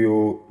es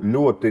biju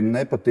ļoti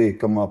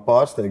nepatīkamā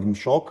pārsteiguma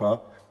šokā,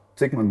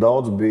 cik man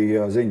daudz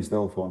bija ziņas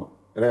telefonā.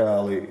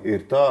 Reāli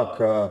ir tā,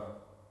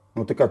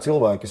 ka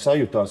cilvēki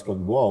sajūtās, ka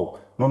wow,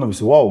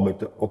 nevis wow,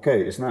 bet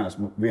es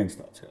neesmu viens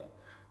tāds. Jā.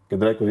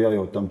 Kad rekur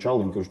jājaut tam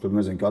čalim, kurš tur,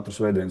 katru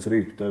svētdienas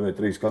rītu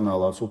TV3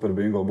 kanālā super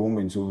bingo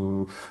bumbiņas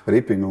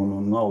ripinu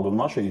un naudu un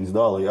mašīnas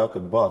dāla, jā,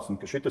 kad bāc,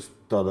 ka šitas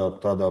tādā...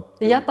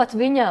 Ja pat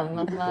viņam,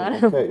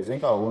 apmēram.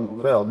 Zin kā, un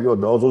reāli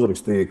ļoti daudz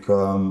uzrakstīja,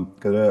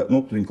 ka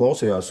viņi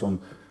klausījās, un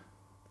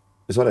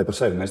es varēju par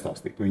sevi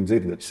nestāstīt, viņi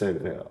dzirdēja sevi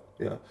reāli,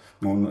 jā.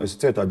 Un es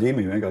cietā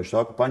ģimiju vienkārši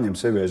saku, paņem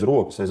sevi aiz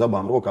rokas, aiz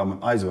abām rokām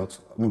un aizvelc.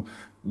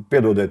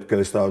 Piedodiet,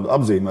 ka es tādu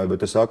apzīmēju,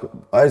 bet es saku,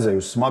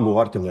 aizēju uz smagu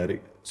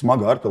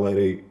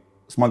artilēriju.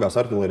 Smagās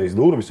artilērijas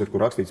durvis, ir,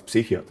 kur rakstīts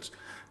psihiatrs.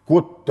 Ko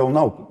tev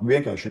nav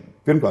vienkārši,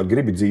 pirmkārt,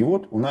 gribi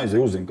dzīvot un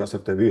aizēj uzzini, kas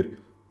ar tevi ir.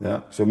 Ja?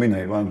 Es jau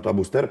minēju, vai tā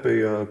būs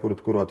terapija,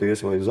 kurā tie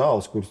ies vai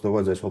zāles, kuras tev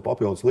vajadzēs vēl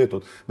papildus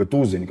lietot, bet tu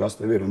uzzini, kas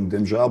tev ir. Un,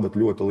 diemžēl, bet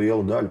ļoti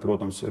liela daļa,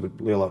 protams,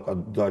 lielākā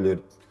daļa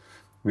ir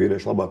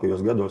vīrieši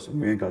labākajos gados,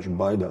 viņi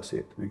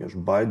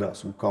vienkārši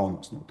baidās un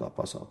kaunās no tā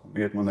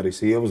pasākuma. Man arī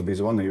sievas bija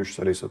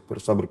zvanījušas arī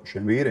par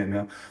sabrukušiem vīriem.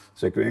 Ja?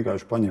 Es saku,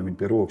 vienkārši paņem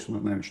viņu pie rokas un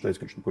viņš teica,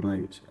 ka viņš nekur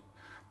neies. Ja?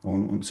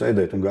 Un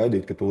sēdēt un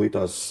gaidīt, ka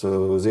tūlītās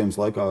ziemas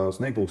laikā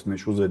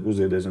sniegpulkstenis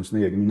uzziedēs zem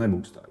sniega,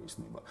 nebūs tā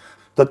īstenībā.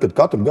 Tad, kad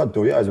katru gadu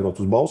tev jāaizbrauc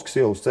uz Bauskas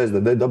ielu, uz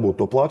CSDD dabūt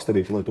to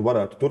plāksterīti, lai tu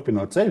varētu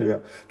turpināt ceļu, ja?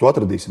 Tu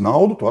atradīsi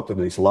naudu, tu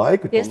atradīsi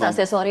laiku.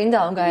 Iestāsies vēl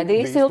rindā un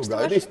gaidīsi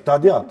ilgstoši.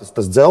 Tad jā,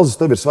 tas dzelzis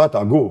tev ir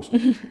svētā gūs.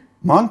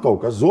 Man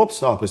kaut kas zops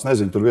sāp, es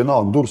nezinu, tur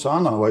vienalga duru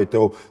sānā, vai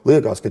tev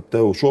liekas, ka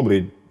tev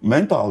šobrīd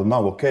mentāli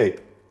nav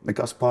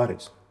nekas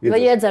pārējais. Vai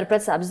iedzer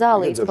pretsāpes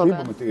zālītes? Iedzer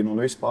ibumetīnu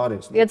un viss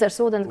pārējais. Iedzers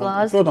ūdens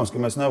glāzi. Protams, ka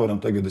mēs nevaram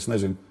tagad,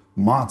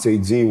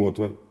 mācīt dzīvot,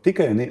 vai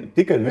tikai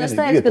vienīgi Es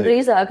teiktu, ka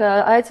drīzāk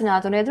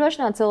aicināt un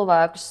iedrošināt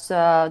cilvēkus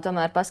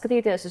tomēr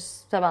paskatīties uz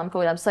savām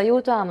kaut kādām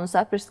sajūtām un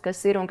saprast, kas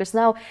ir un kas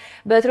nav.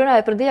 Bet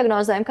runājot par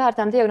diagnozēm, kā ar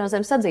tām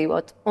diagnozēm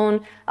sadzīvot. Un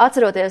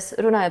atceroties,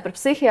 runājot par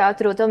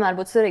psihiatru, tomēr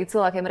būtu svarīgi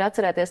cilvēkiem ir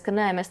atcerēties, ka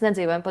nē, mēs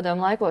nedzīvojam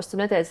padomu laikos,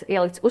 tu netiec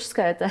ielikts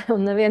uzskaitē,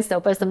 un neviens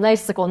tev pēc tam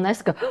neizsaka un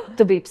nesaka,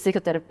 tu biji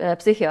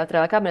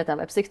psihiatrā kabinetā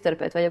vai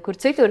psihoterapeitā vai jebkur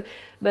citur.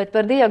 Bet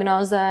par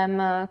diagnozēm,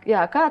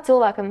 jā, kā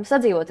cilvēkam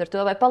sadzīvot ar to,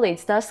 vai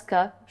palīdz tas,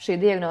 ka šī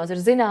diagnoze ir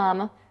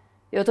zināma,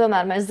 jo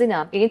tomēr mēs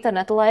zinām,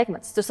 interneta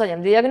laikmets. Tu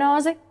saņem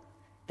diagnozi,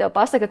 tev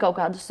pasaka kaut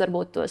kādus,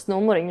 varbūt, tos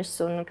numuriņus,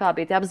 un kā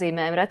bija tie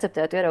apzīmējumi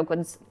receptē, tu ieraugi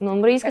kādas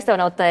numurīs, kas tev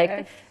nav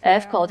teikti,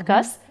 F kaut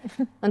kas,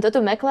 un tad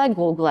tu meklē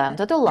Googlē, un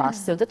tad tu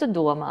lasi, un tad tu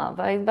domā,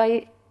 vai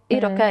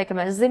ir ok, ka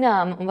mēs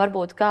zinām, un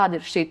varbūt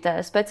kāda ir šī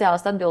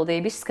speciālista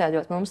atbildība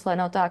izskaidrot mums, lai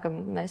nav tā, ka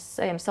mēs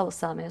ejam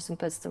salasāmies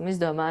un pēc tam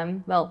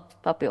izdomājam vēl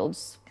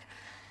papildus.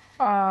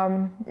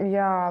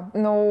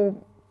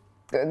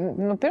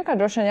 Pirmkārt,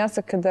 droši vien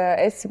jāsaka, ka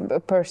es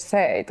per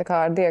se, tā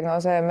kā ar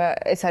diagnozēm,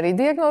 es arī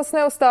diagnozes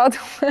neuzstādu.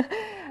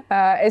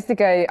 Es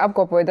tikai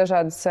apkopoju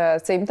dažādus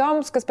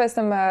simptomus, kas pēc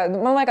tam,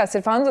 man liekas,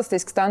 ir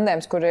fantastisks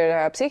tandēms, kur ir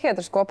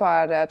psihiatrs kopā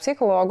ar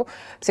psihologu.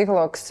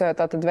 Psihologs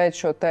tātad veic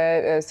šo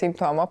te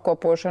simptomu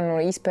apkopošanu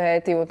un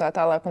izpēti un tā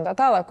tālāk.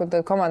 Un tad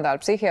komandā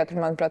ar psihiatru,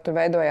 manuprāt, tur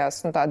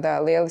veidojās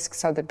tāda lieliska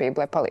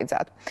sadarbība, lai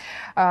palīdzētu.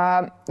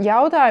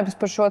 Jautājums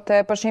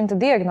par šīm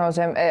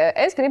diagnozēm.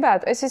 Es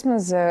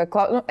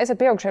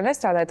ar pieaugušiem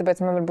nestrādāju,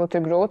 tāpēc man varbūt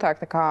ir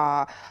grūtāk tā kā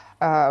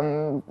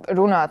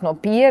runāt no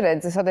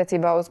pieredzes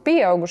attiecībā uz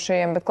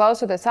pieaugušajiem, bet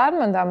klausoties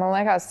Armandā, man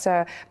liekas,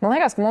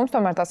 ka mums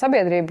tomēr tā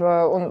sabiedrība,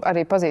 un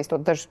arī pazīstot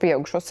dažus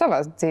pieaugušos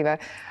savā dzīvē,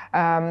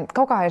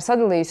 kaut kā ir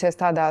sadalījusies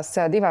tādās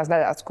divās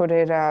daļās, kur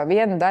ir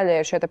viena daļa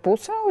ir šie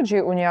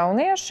pusauģi un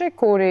jaunieši,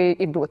 kuri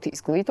ir ļoti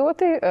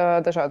izglītoti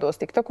dažādos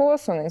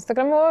tiktokos un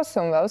Instagramos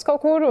un vēl uz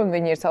kaut kur, un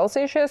viņi ir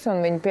salasījušies, un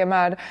viņi,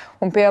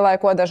 piemēram,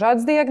 pielaiko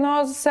dažādas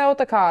diagnozes sev,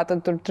 tā kā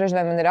tad tur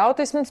trešdien man ir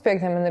autisms,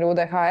 piekdien man ir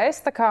UDHS,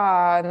 tā kā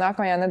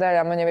nākamajā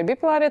nedēļā man jau ir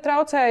bipolārie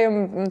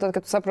traucējumi, un tad,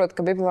 kad tu saproti,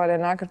 ka bipolārie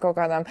nāk ar kaut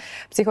kādām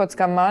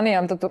psihotiskām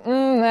mānijām, tad tu,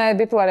 nē,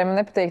 bipolārie man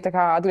nepatīk, tā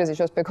kā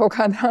atgriezīšos pie kaut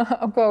kāda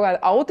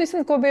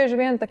autisma, ko bieži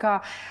vien tā kā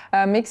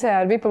miksē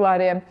ar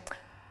bipolāriem.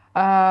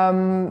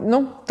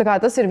 Tā kā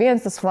tas ir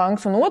viens tas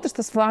flanks, un otrs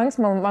tas flanks,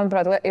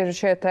 manuprāt, ir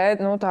šie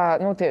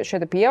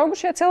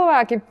pieaugušie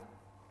cilvēki,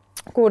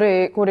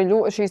 kuri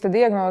šīs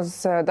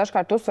diagnozes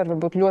dažkārt uztver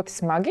varbūt ļoti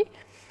smagi,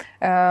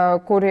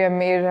 kuriem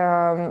ir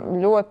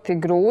ļoti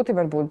grūti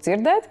varbūt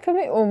dzirdēt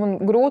un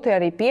grūti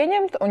arī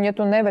pieņemt, un ja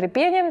tu nevari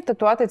pieņemt, tad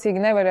tu attiecīgi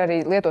nevari arī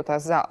lietot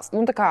tās zāles.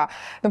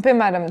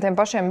 Piemēram, tiem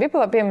pašiem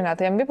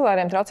pieminētajiem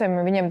bipolāriem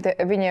traucējumiem,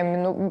 viņiem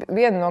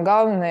viena no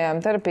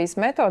galvenajām terapijas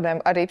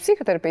metodēm, arī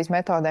psihoterapijas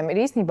metodēm,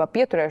 ir īstenībā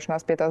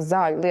pieturēšanās pie tās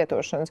zāļu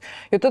lietošanas.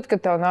 Jo tad,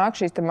 kad tev nāk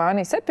šīs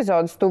mānijas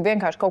epizodes, tu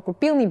vienkārši kaut kur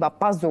pilnībā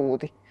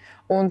pazūdi.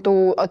 Un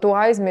tu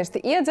aizmirsti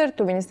iedzert,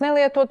 tu viņas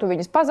nelieto, tu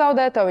viņas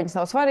pazaudē, tev viņas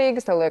nav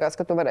svarīgas, tev liekas,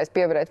 ka tu varēsi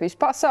pievarēt visu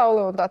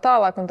pasauli un tā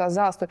tālāk un tās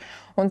zāles.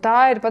 Un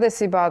tā ir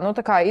patiesībā,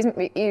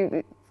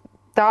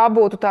 tā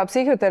būtu tā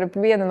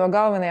psihoterapija viena no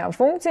galvenajām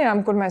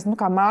funkcijām, kur mēs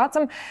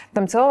mācam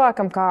tam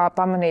cilvēkam, kā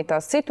pamanīt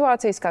tās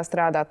situācijas, kā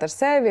strādāt ar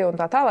sevi un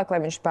tā tālāk,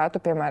 lai viņš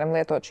spētu, piemēram,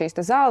 lietot šīs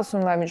zāles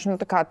un lai viņš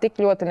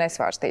tik ļoti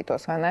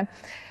nesvārstītos, vai ne?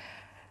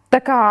 Tā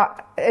kā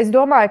es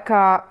domāju,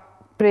 ka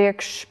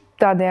priekš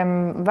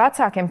tādiem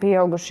vecākiem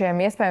pieaugušiem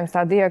iespējams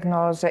tā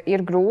diagnoze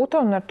ir grūta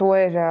un ar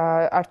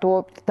to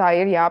tā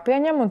ir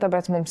jāpieņem, un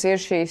tāpēc mums ir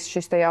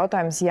šis te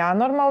jautājums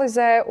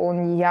jānormalizē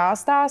un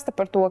jāstāsta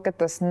par to, ka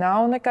tas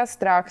nav nekas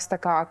traks, tā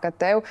kā, ka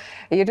tev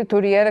ir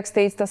tur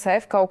ierakstīts tas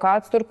F kaut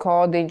kāds tur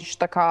kodiņš,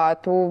 tā kā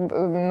tu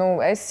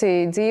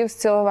esi dzīves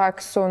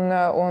cilvēks un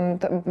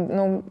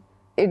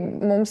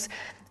mums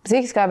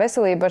psihiskā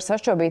veselība var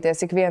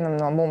sašķobīties ikvienam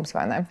no mums,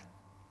 vai ne?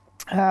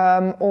 Ka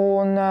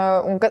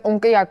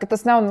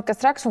tas nav nekas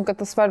traks un ka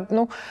tas var,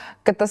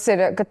 ka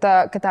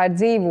tā ir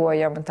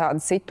dzīvojama tāda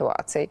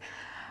situācija.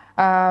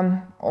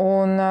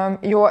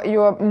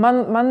 Jo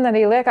man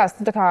arī liekas,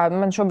 tā kā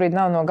man šobrīd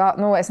nav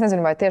es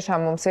nezinu, vai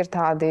tiešām mums ir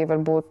tādi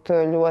varbūt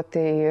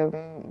ļoti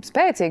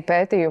spēcīgi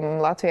pētījumi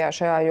Latvijā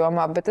šajā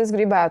jomā, bet es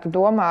gribētu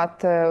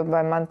domāt,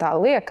 vai man tā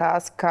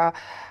liekas, ka,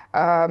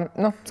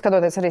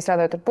 skatoties arī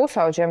strādājot ar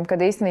pusauģiem,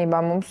 kad īstenībā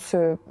mums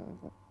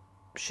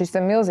šis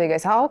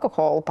milzīgais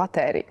alkohola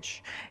patēriņš,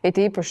 it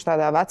īpaši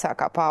tādā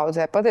vecākā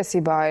paaudzē,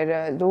 patiesībā ir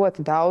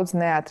ļoti daudz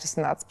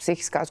neatrisināts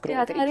psihiskās grūtības.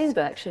 Jā, tā ir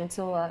izbēgšana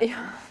cilvēki.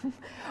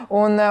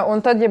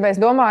 Un tad, ja mēs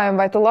domājam,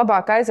 vai tu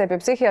labāk aizej pie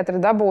psihiatra,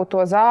 dabū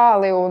to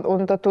zāli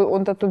un tad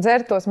tu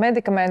dzer tos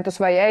medikamentus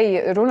vai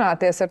ej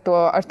runāties ar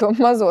to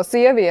mazo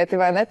sievieti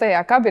vai ne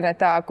tajā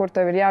kabinetā, kur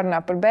tev ir jārunā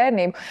par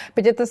bērnību.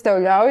 Bet ja tas tev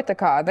ļauj tā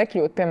kā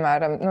nekļūt,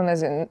 piemēram,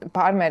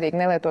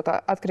 pārmērīgi nelietot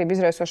atkarību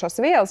izraisošās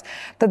vielas,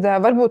 tad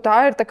varbūt tā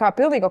ir tā kā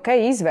pilnīgi ok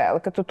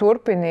izvēle, ka tu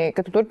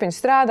turpini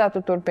strādāt,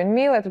 tu turpini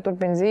mīlēt, tu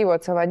turpini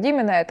dzīvot savā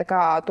ģimenē, tā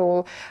kā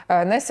tu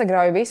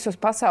nesagrauj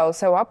visus pasauli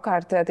sev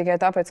apkārt tikai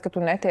tāpēc, ka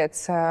tu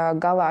netiec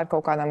galā ar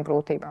kaut kādām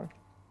grūtībām.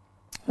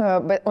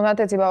 Un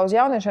attiecībā uz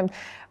jauniešiem,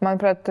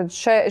 manuprāt,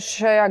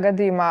 šajā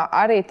gadījumā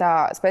arī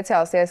tā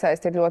speciālista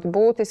iesaiste ir ļoti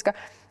būtiska,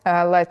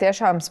 lai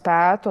tiešām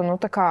spētu,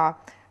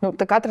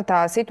 katra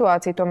tā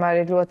situācija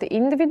tomēr ir ļoti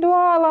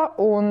individuāla,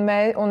 un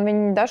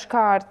viņi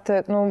dažkārt,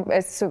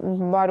 es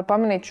varu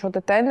pamanīt šo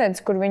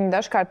tendenci, kur viņi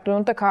dažkārt,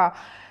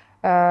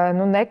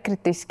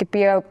 nekritiski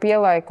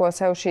pielaiko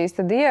sev šīs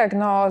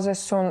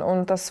diagnozes,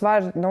 un tas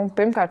var,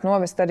 pirmkārt,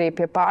 novest arī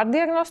pie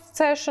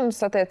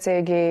pārdiagnosticēšanas.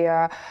 Attiecīgi,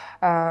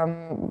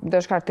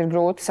 dažkārt ir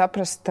grūti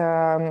saprast,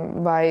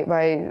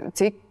 vai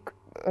cik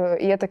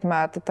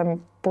ietekmēta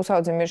tam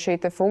pusaudzim ir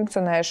šī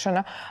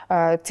funkcionēšana,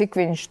 cik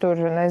viņš tur,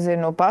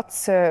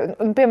 pats.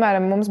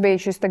 Piemēram, mums bija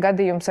šis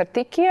gadījums ar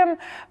tikiem,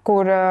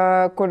 kur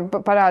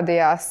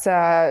parādījās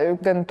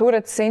gan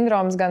Turetes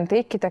sindroms, gan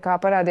tiki,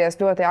 parādījās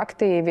ļoti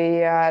aktīvi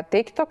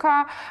TikTokā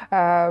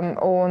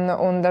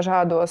un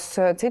dažādos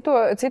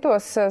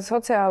citos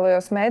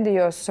sociālajos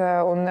medijos.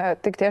 Un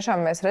tik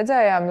tiešām mēs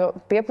redzējām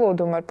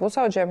pieplūdumu ar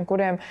pusauģiem,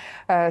 kuriem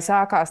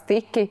sākās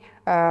tiki,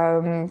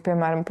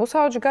 piemēram,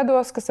 pusauģu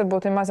gados, kas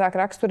varbūt ir mazāk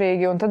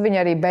raksturīgi, un tad viņi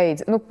arī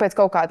beidz. Pēc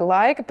kaut kāda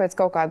laika, pēc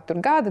kaut kāda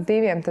gada,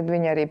 2, tad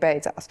viņi arī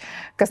beidzās.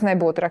 Kas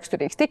nebūtu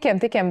raksturīgs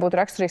tikiem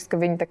būtu raksturīgs, ka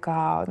viņi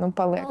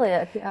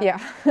paliek. Jā.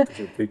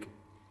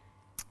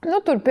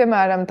 Tur,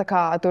 piemēram,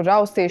 tur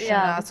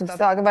raustīšanās,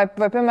 vai,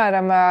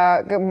 piemēram,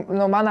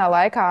 manā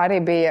laikā arī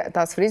bija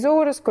tās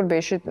frizūras, kur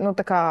bija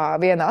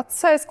viena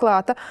acis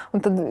aizklāta, un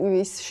tad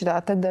viss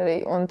šitā te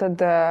darīja,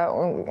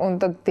 un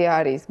tad tie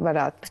arī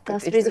varētu.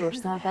 Tās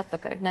frizūras nāk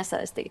atpakaļ,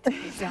 nesaistīt.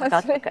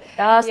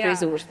 Tās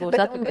frizūras būs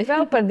atpakaļ. Bet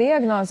vēl par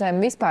diagnozēm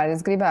vispār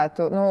es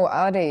gribētu,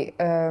 arī...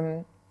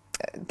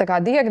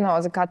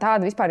 diagnoze kā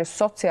tāda vispār ir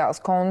sociāls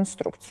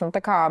konstrukts.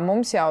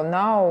 Mums jau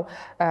nav,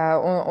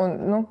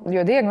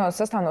 jo diagnoze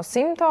sastāv no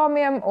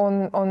simptomiem,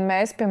 un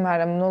mēs,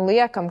 piemēram,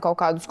 liekam kaut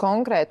kādus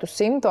konkrētus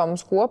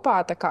simptomus kopā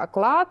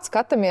klāt,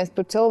 skatāmies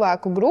tur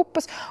cilvēku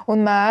grupas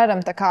un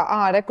mēram,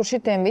 kur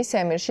šitiem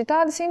visiem ir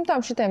šitādi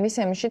simptomi, šitiem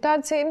visiem ir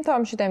šitādi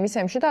simptomi, šitiem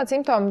visiem ir šitādi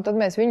simptomi, un tad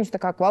mēs viņus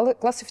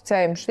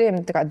klasificējam,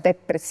 šitiem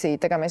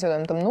depresija, mēs jau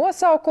tam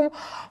nosaukumu,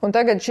 un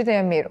tagad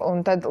šitiem ir.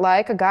 Un tad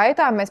laika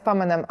gaitā mēs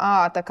pamanām,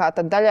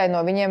 tad daļai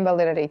no viņiem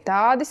vēl ir arī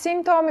tādi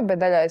simptomi, bet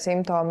daļai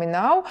simptomi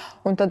nav.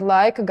 Un tad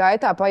laika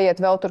gaitā paiet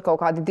vēl tur kaut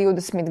kādi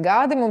 20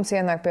 gadi, mums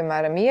ienāk,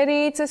 piemēram,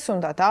 ierīces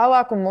un tā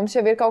tālāk, un mums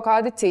jau ir kaut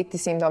kādi citi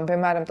simptomi.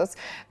 Piemēram, tas,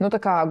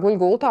 guļ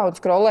gultā un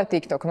skrolē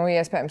TikTok.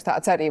 Iespējams,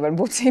 tāds arī var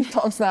būt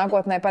simptoms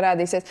nākotnē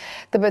parādīsies.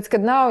 Tāpēc,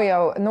 kad nav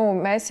jau,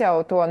 mēs jau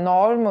to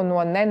normu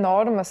no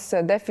nenormas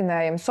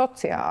definējam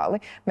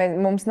sociāli.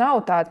 Mums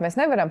nav tāds, mēs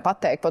nevaram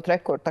pateikt pat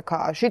rekur,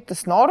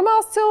 šitas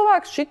normāls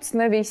cilvēks, šitas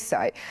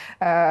nevisai.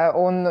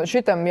 Un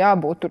šitam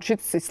jābūt tur,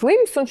 šitas ir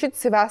slims un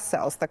šitas ir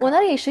vesels. Un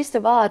arī šis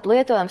vārdu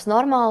lietojums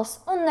normāls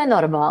un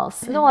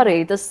nenormāls.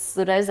 Arī tas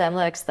reizēm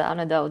liekas tā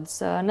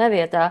nedaudz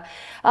nevietā.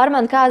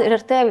 Armand, kāda ir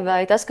ar tevi, vai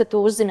tas, ka tu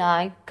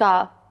uzzināji,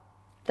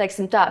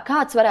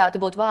 kāds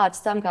varētu būt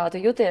vārds tam, kā tu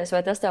juties,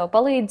 vai tas tev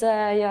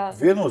palīdzēja?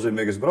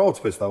 Viennozīmīgi es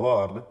braucu pēc tā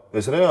vārda.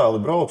 Es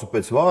reāli braucu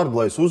pēc vārda,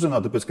 lai es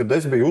uzzinātu, tāpēc, kad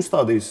es biju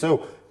uzstādījis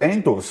sev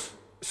entos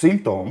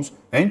simptomus,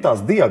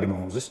 entās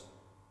diagnozes,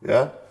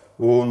 ja?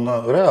 Un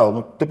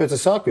reāli, tāpēc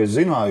es saku, es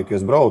zināju, ka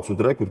es braucu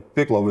tur,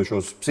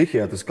 pieklauvēšos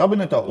psihiatras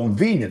kabinetā, un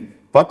viņa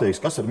pateiks,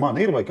 kas ar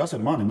mani ir vai kas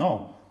ar mani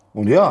nav.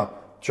 Un jā,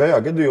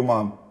 šajā gadījumā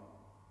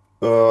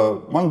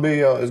man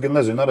bija, es gan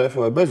nezinu, ar F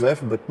vai bez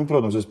F, bet,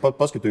 protams, es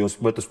paskatījos,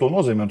 vai tas to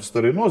nozīmē, tas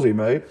arī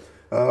nozīmēja.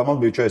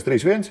 Man bija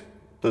 43.1,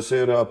 tas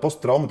ir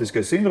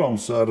posttraumatiskais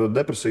sindroms ar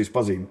depresijas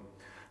pazīmi.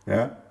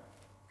 Ja?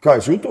 Kā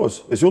es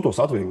jūtos? Es jūtos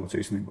atvieglots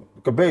īstenībā.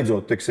 Ka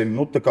beidzot,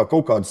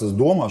 kaut kādas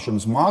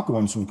domāšanas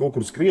mākoņas un kaut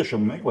kur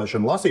skriešana,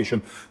 meklēšana,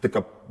 lasīšana,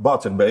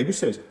 bāc ir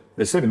beigusies,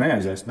 es sevi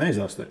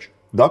neizārstēšu.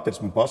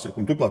 Dakteris man pasaka,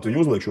 un turklāt viņi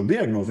uzliek šo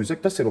diagnozi, viņi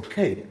saka, tas ir ok.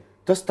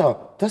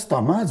 Tas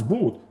tā mēdz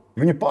būt.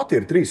 Viņa pati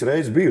ir 3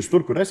 reizes bijusi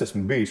tur, kur es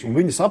esmu bijis, un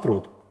viņa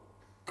saprot,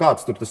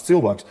 kāds tur tas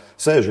cilvēks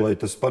sēž, vai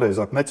tas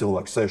pareizāk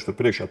necilvēks sēž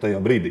tur priekšā tajā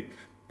brīdī,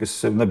 kas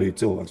nebija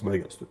cilvēks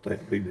beigās tur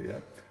tajā brīdī.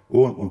 Jā.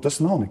 Un tas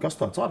nav nekas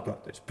tāds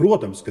ārkārtējs.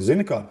 Protams,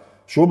 ka,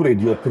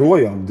 šobrīd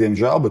joprojām,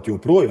 diemžēl, bet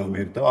joprojām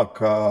ir tā,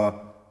 ka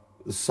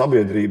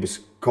sabiedrības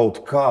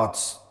kaut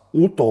kāds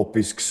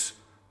utopisks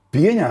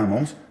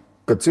pieņēmums,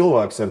 ka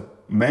cilvēks ar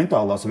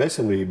mentālās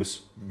veselības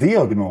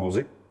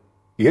diagnozi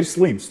ir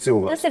slims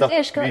cilvēks. Tas ir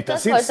tieši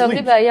tas, ko es tev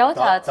gribēju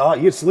jautāt. Tā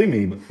ir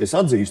slimība, es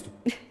atzīstu.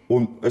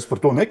 Un es par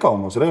to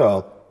nekaunos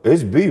reāli.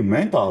 Es biju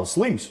mentāli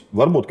slims.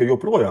 Varbūt, ka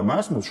joprojām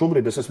esmu.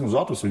 Šobrīd es esmu uz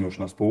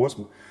atvesļošanās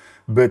posmu.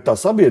 Bet tā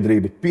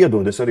sabiedrība,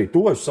 piedod, es arī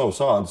to es savus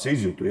ādas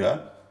izjūtu, ja?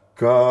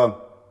 Ka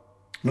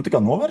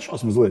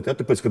novēršās mazliet, ja?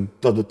 Tāpēc, ka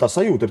tā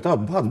sajūta ir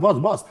tāda,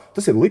 bāc,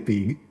 tas ir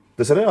lipīgi.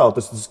 Tas ir reāli,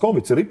 tas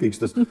Covid ir lipīgs,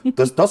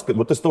 tas tavs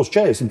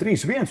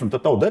 43.1 un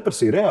tad tava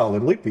depresija reāli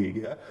ir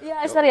lipīga. Ja? Jā,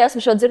 es arī esmu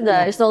šo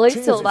dzirdējis no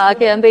līdz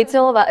cilvēkiem.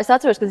 Es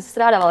atceros, kad es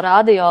strādāju vēl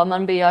radio,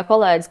 man bija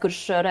kolēģis, kurš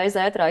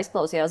reizē ētrā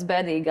izklausījās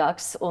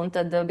bēdīgāks, un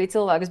tad bija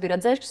cilvēki, kas bija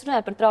redzējuši, kas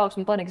runāja par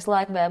trauksmu, panikas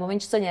laikmēm, un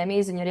viņš saņēma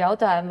īziņu ar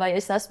jautājumu, vai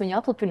es esmu viņu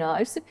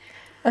aplipinājusi.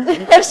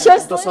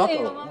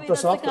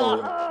 Tas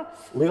atkal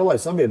lielai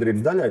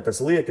sabiedrības daļai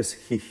tas liekas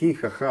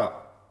hi-hi-ha-ha.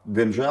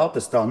 Diemžēl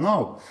tas tā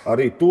nav.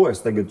 Arī to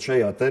es tagad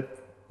šajā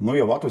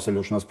jau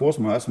atvesaļošanās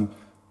posmā esmu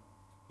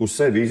uz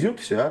sevi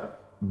izjutis,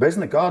 bez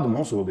nekāda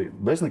nosodījuma,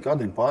 bez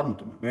nekādiem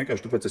pārmetumiem.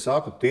 Vienkārši tāpēc es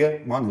saku, tie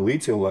mani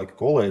līdzcilvēki,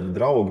 kolēģi,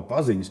 draugi,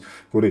 paziņas,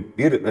 kuri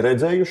ir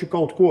redzējuši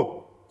kaut ko,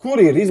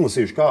 kuri ir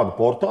izlasījuši kādu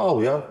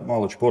portālu,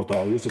 malaču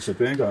portālu, jūs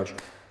esat vienkārši.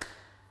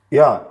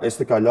 Es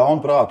tā kā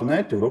ļaunu prātu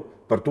neturu,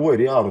 par to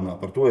ir jārunā,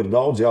 par to ir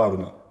daudz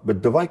jārunā. Bet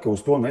davai, ka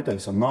uz to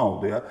netaisam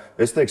naudu.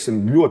 Es,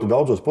 teiksim, ļoti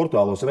daudzos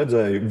portālos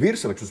redzēju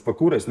virsrakstus, par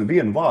kur es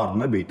nevienu vārdu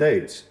nebiju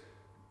teicis.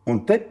 Un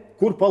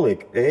kur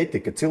paliek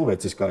ētika,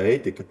 cilvēciskā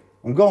ētika?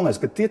 Un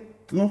galvenais, ka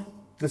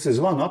tas ir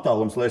zvanu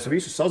attālums, lai es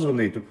visus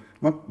sazvanītu.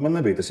 Man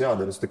nebija tas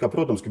jādara. Es,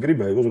 protams, ka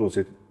gribēju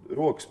uzrocīt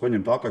rokas,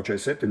 paņemt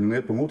AK-47 un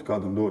iet pa mutu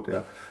kādam dot.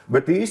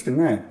 Bet īsti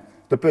nē.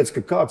 Tāpēc,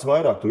 ka kāds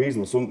vairāk to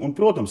izlas. Un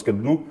protams, ka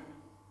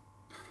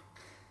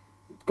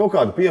kaut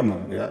kāda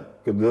piemēra,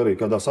 kad arī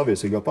kādā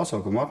saviesīgā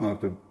pasākumā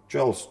atnāk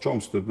čoms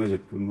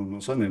no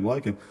seniem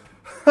laikiem.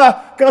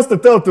 Kas tad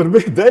tev tur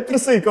bija?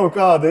 Depresija kaut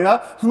kāda,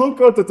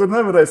 ko tu tur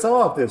nevarēji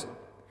savāpties?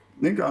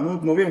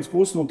 No vienas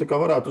puses,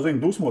 varētu uz viņu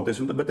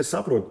dusmoties, bet es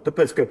saprotu,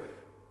 tāpēc, ka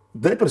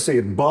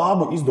depresija ir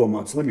bābu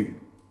izdomāta slimība.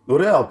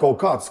 Reāli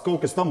kaut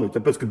kas tam līdz,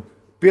 tāpēc, ka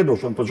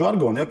piedošana pa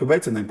žargonu, ka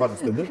vecinēm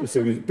parasti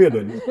depresija, viņi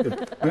piedod,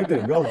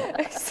 netiek galā.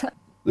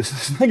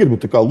 Es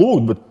negribu tā kā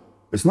lūgt, bet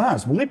es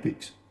neesmu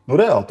lipīgs.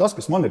 Reāli tas,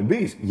 kas man ir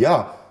bijis,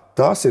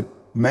 tās ir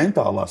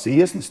mentālās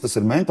iesnes, tas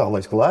ir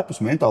mentālais klepus,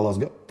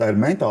 tā ir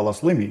mentālā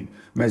slimība.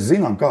 Mēs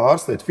zinām, kā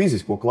ārstēt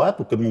fizisko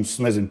klepu, kad mums,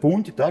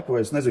 puņķi tek,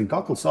 vai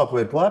kakls sāp,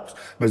 vai ir klepus.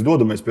 Mēs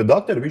dodamies pie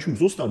doktora, viņš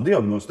mums uzstāda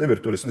diagnozi, tev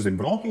ir tur,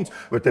 bronhīts,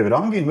 vai tev ir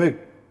angīna, vai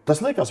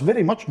tas liekas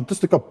very much, tas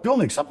tā kā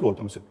pilnīgi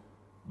saprotams ir.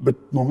 Bet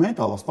no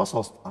mentālās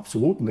pasaules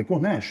absolūti neko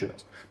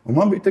neešķirās.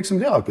 Un man bija,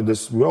 kad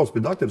es braucu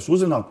pie doktora,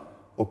 uzzināt,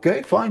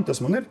 fine,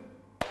 tas man ir.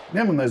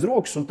 Ņemam aiz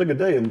rokas un tagad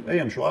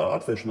ejam šo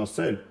ārstēšanās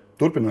ceļu.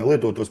 Turpināju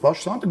lietot tos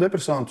pašus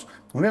antidepresantus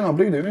un vienā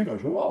brīdī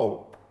vienkārši,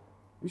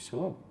 viss ir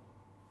labi.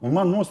 Un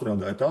man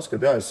nostrādāja tas, ka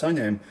es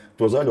saņēmu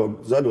to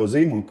zaļo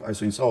zīmolu, kā es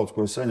viņu saucu,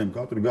 ko es saņemu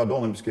katru gadu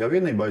Olimpiskajā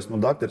vienībā, es no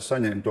doktora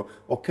saņēmu to,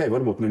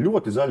 varbūt ne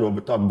ļoti zaļo,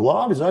 bet tādu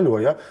blāvi zaļo,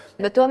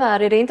 Bet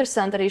tomēr ir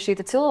interesanti arī šī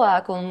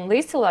cilvēku un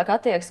līdzcilvēku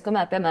attieksme,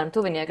 kamēr, piemēram,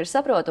 tuvinieki ir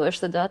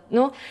saprotoši, tad,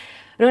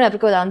 runāja par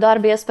kaut kādām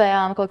darba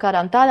iespējām, kaut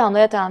kādām tādām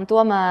lietām,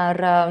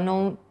 tomēr,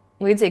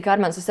 līdzīgi kā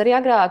Armands, es arī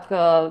agrāk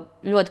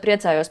ļoti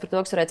priecājos par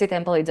to, kas varēja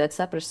citiem palīdzēt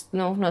saprast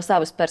no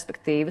savas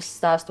perspektīvas,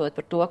 stāstot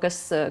par to,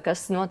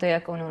 kas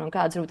notiek un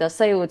kādas ir tās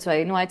sajūtas,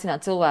 vai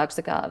aicināt cilvēkus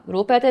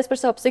rūpēties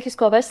par savu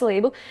psihisko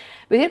veselību.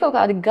 Bet ir kaut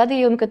kādi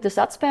gadījumi, kad tas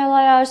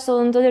atspēlējās,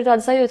 un tad ir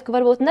tāda sajūta, ka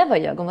varbūt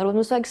nevajag, un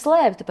varbūt mums vajag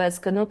slēpt, tāpēc,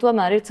 ka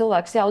tomēr ir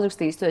cilvēks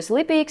jāuzrakstīs, tu esi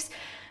lipīgs,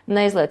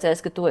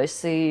 neizliecies, ka tu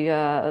esi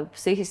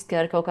psihiski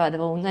ar kaut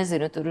kādu,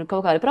 tur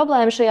kaut kāda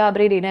problēma šajā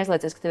brīdī,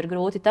 neizliecies, ka tev ir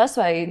grūti tas,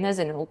 vai,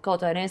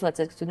 kaut vai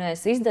neizliecies, ka tu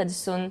neesi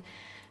izdedzis. Un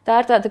tā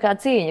ir tāda kā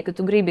cīņa, ka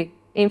tu gribi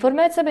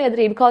informēt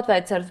sabiedrību kaut vai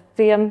ar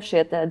tiem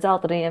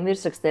dzeltenajiem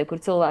virsrakstiem, kur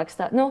cilvēks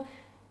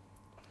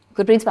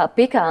kur principā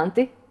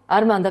pikanti,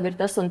 Armandam ir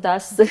tas un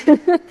tas,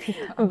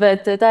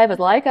 bet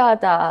tāpat laikā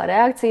tā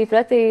reakcija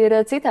pretī ir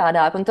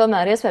citādāk. Un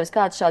tomēr iespējams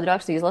kāds šādu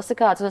rakstu izlasa,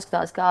 kāds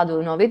uzskatās kādu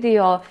no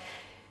video.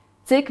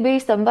 Cik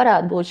bīstam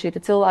varētu būt šī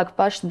cilvēku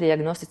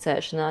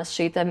pašdiagnosticēšanās,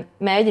 šī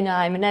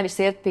mēģinājumi nevis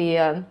iet pie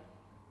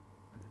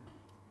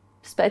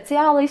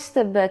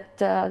speciālista,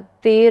 bet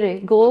tīri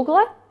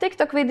Google,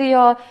 TikTok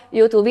video,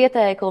 YouTube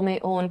ieteikumi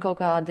un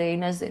kaut kādi,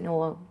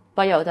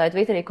 pajautājot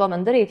Twitterī, ko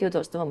man darīt,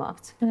 jūtos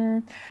domāts.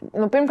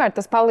 Pirmkārt,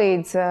 tas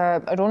palīdz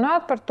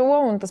runāt par to,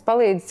 un tas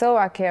palīdz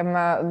cilvēkiem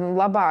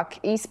labāk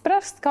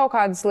izprast kaut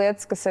kādas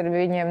lietas, kas ar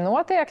viņiem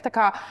notiek. Tā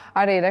kā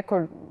arī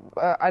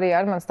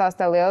Armands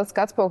stāstā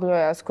lieliski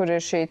atspogļojās, kur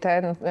ir šī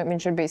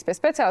viņš ir bijis pie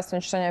speciālista,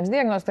 viņš saņēmis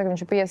diagnozi, tagad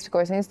viņš ir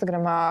piesakojis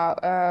Instagramā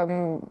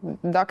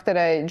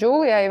doktorei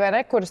Džūlijai, vai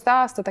ne, kur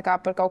stāsta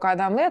par kaut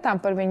kādām lietām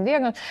par viņu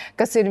diagnozi,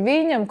 kas ir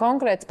viņam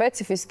konkrēti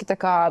specifiski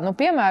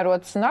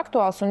piemērotas un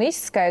aktuāls un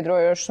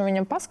izskaidrojošs. Un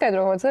viņam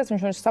paskaidro kaut kādas lietas,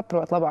 viņš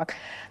saprot labāk.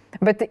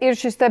 Bet ir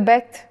šis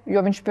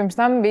jo viņš pirms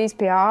tam bijis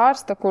pie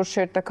ārsta, kurš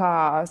ir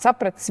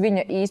sapratis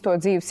viņa īsto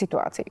dzīves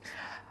situāciju.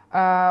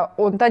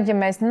 Un tad, ja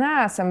mēs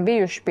neesam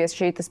bijuši pie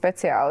šī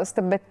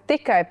speciālista, bet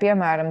tikai,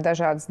 piemēram,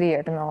 dažādas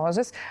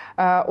diagnozes,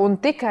 un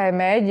tikai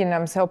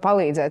mēģinam sev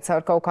palīdzēt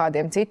ar kaut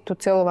kādiem citu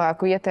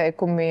cilvēku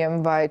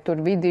ieteikumiem, vai tur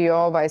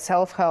video, vai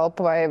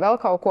self-help, vai vēl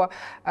kaut ko,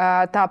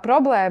 tā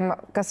problēma,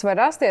 kas var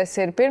rasties,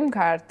 ir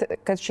pirmkārt,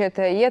 ka šie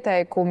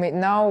ieteikumi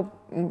nav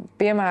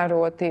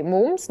piemēroti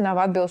mums, nav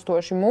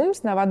atbilstoši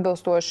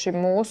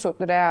mūsu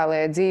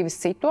reālajai dzīves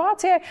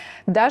situācijai.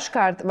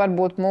 Dažkārt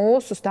varbūt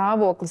mūsu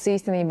stāvoklis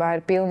īstenībā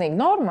ir pilnīgi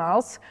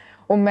normāls,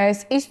 un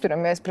mēs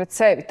izturamies pret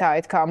sevi tā,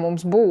 it kā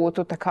mums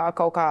būtu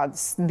kaut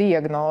kādas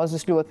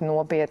diagnozes ļoti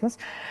nopietnas.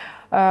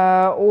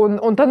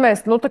 Un tad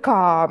mēs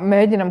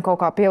mēģinam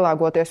kaut kā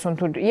pielāgoties un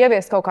tur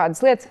ieviest kaut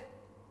kādas lietas.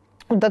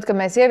 Un tad, kad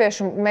mēs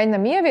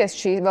mēģinam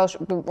ieviest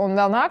un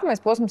vēl nākamais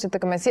posms ir,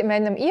 ka mēs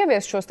mēģinam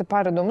ieviest šos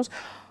paradumus,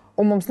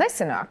 un mums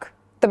nesanāk.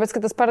 Tāpēc,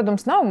 ka tas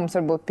paradums nav mums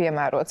varbūt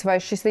piemērots, vai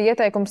šis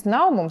ieteikums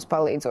nav mums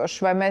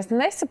palīdzošs, vai mēs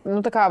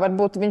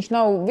varbūt viņš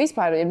nav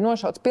vispār ir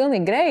nošauts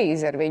pilnīgi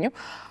greizi ar viņu,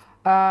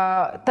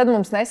 tad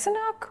mums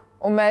nesanāk,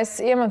 un mēs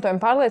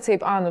iemantojam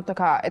pārliecību,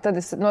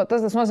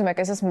 tas nozīmē,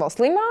 ka es esmu vēl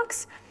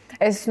slimāks.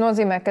 Es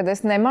nozīmē, ka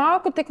es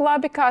nemāku tik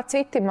labi kā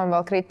citi, man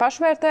vēl krīt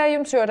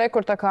pašvērtējums, jo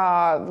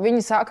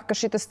viņi saka, ka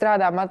šitas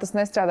strādā, man tas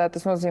nestrādā.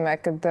 Tas nozīmē,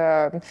 ka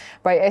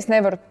vai es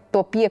nevaru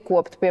to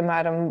piekopt,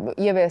 piemēram,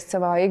 ieviest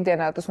savā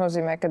ikdienā. Tas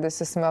nozīmē, ka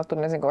es esmu vēl tur,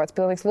 nezinu, kaut kāds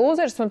pilnīgs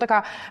lūzeris. Un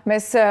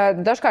mēs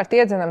dažkārt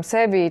iedzenam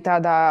sevi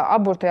tādā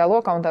aburtajā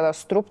lokā un tādā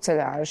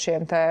strupceļā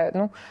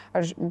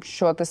ar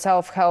šo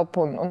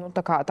self-help un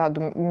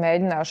tādu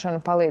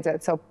mēģināšanu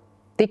palīdzēt sev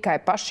tikai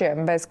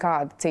pašiem bez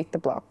kāda cita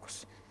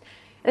blakus.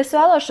 Es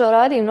vēlos šo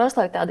raidījumu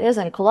noslēgt tā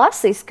diezgan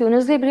klasiski, un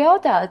es gribu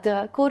jautāt,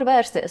 kur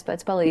vērsties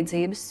pēc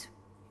palīdzības?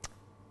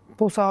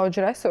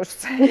 Pusauģu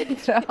resursu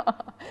centrā.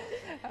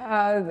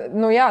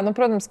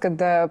 Protams,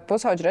 kad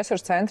pusauģu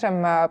resursu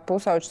centram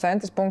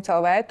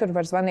pusauģucentrs.lv, tur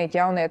var zvanīt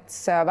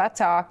jaunietis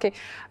vecāki,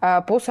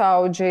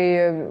 pusauģi,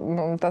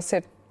 tas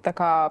ir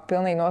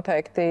pilnīgi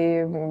noteikti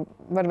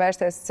var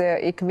vērsties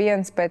ik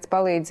viens pēc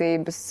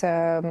palīdzības,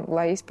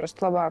 lai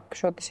izprastu labāk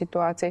šo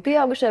situāciju.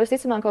 Pieaugušie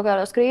visticamāk kaut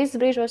kādos krīzes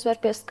brīžos var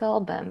pie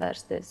skalbēm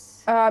vērsties.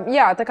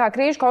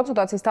 Krīžu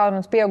konsultācijas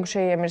tālrunis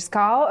pieaugušajiem ir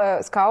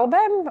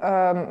skalbēm,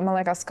 man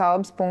liekas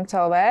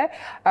skalbs.lv,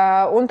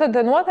 un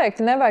tad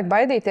noteikti nevajag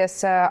baidīties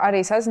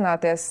arī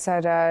sazināties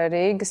ar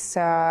Rīgas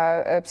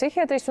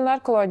psihiatrijas un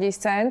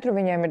narkoloģijas centru.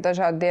 Viņiem ir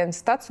dažādi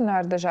dienas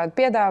stacionāri, dažādi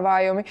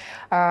piedāvājumi,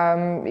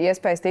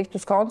 iespējas tikt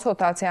uz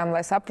konsultācijām,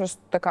 lai saprastu,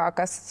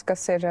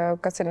 kas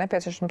ir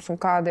nepieciešams un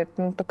kāda ir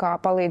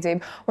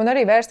palīdzība. Un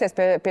arī vērsties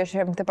pie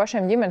šiem te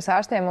pašiem ģimenes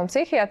ārstiem un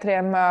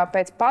psihiatriem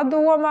pēc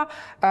padoma,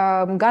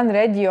 gan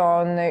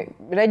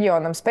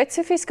reģionam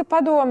specifiska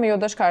padoma, jo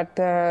dažkārt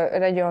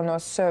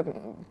reģionos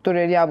tur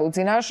ir jābūt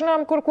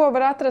zināšanām, ko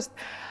var atrast.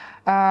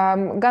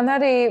 Gan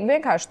arī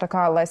vienkārši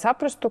lai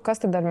saprastu,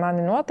 kas tad ar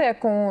mani notiek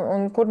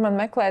un kur man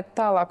meklēt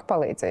tālāku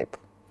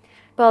palīdzību.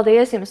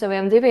 Paldies jums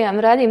saviem diviem.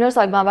 Raidījuma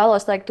noslēgumā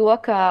vēlos teikt to,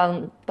 ka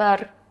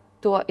par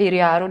to ir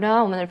jārunā,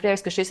 un man ir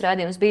prieks, ka šis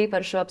raidījums bija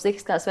par šo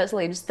psihiskās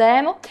veselības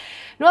tēmu.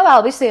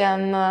 Novēlu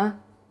visiem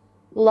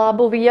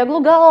labu,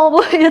 vieglu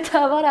galvu, ja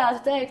tā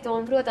varētu teikt,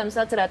 un, protams,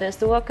 atcerēties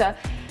to, ka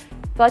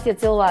pat ja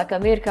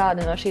cilvēkam ir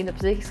kāda no šīm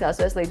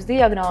psihiskās veselības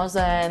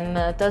diagnozēm,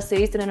 tas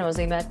īsti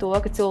nenozīmē to,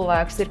 ka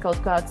cilvēks ir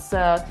kaut kāds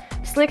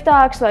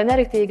sliktāks vai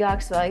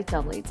neriktīgāks vai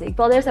tam līdzīgi.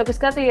 Paldies tev, ka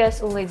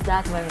skatījies, un līdz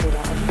nākamajam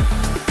video.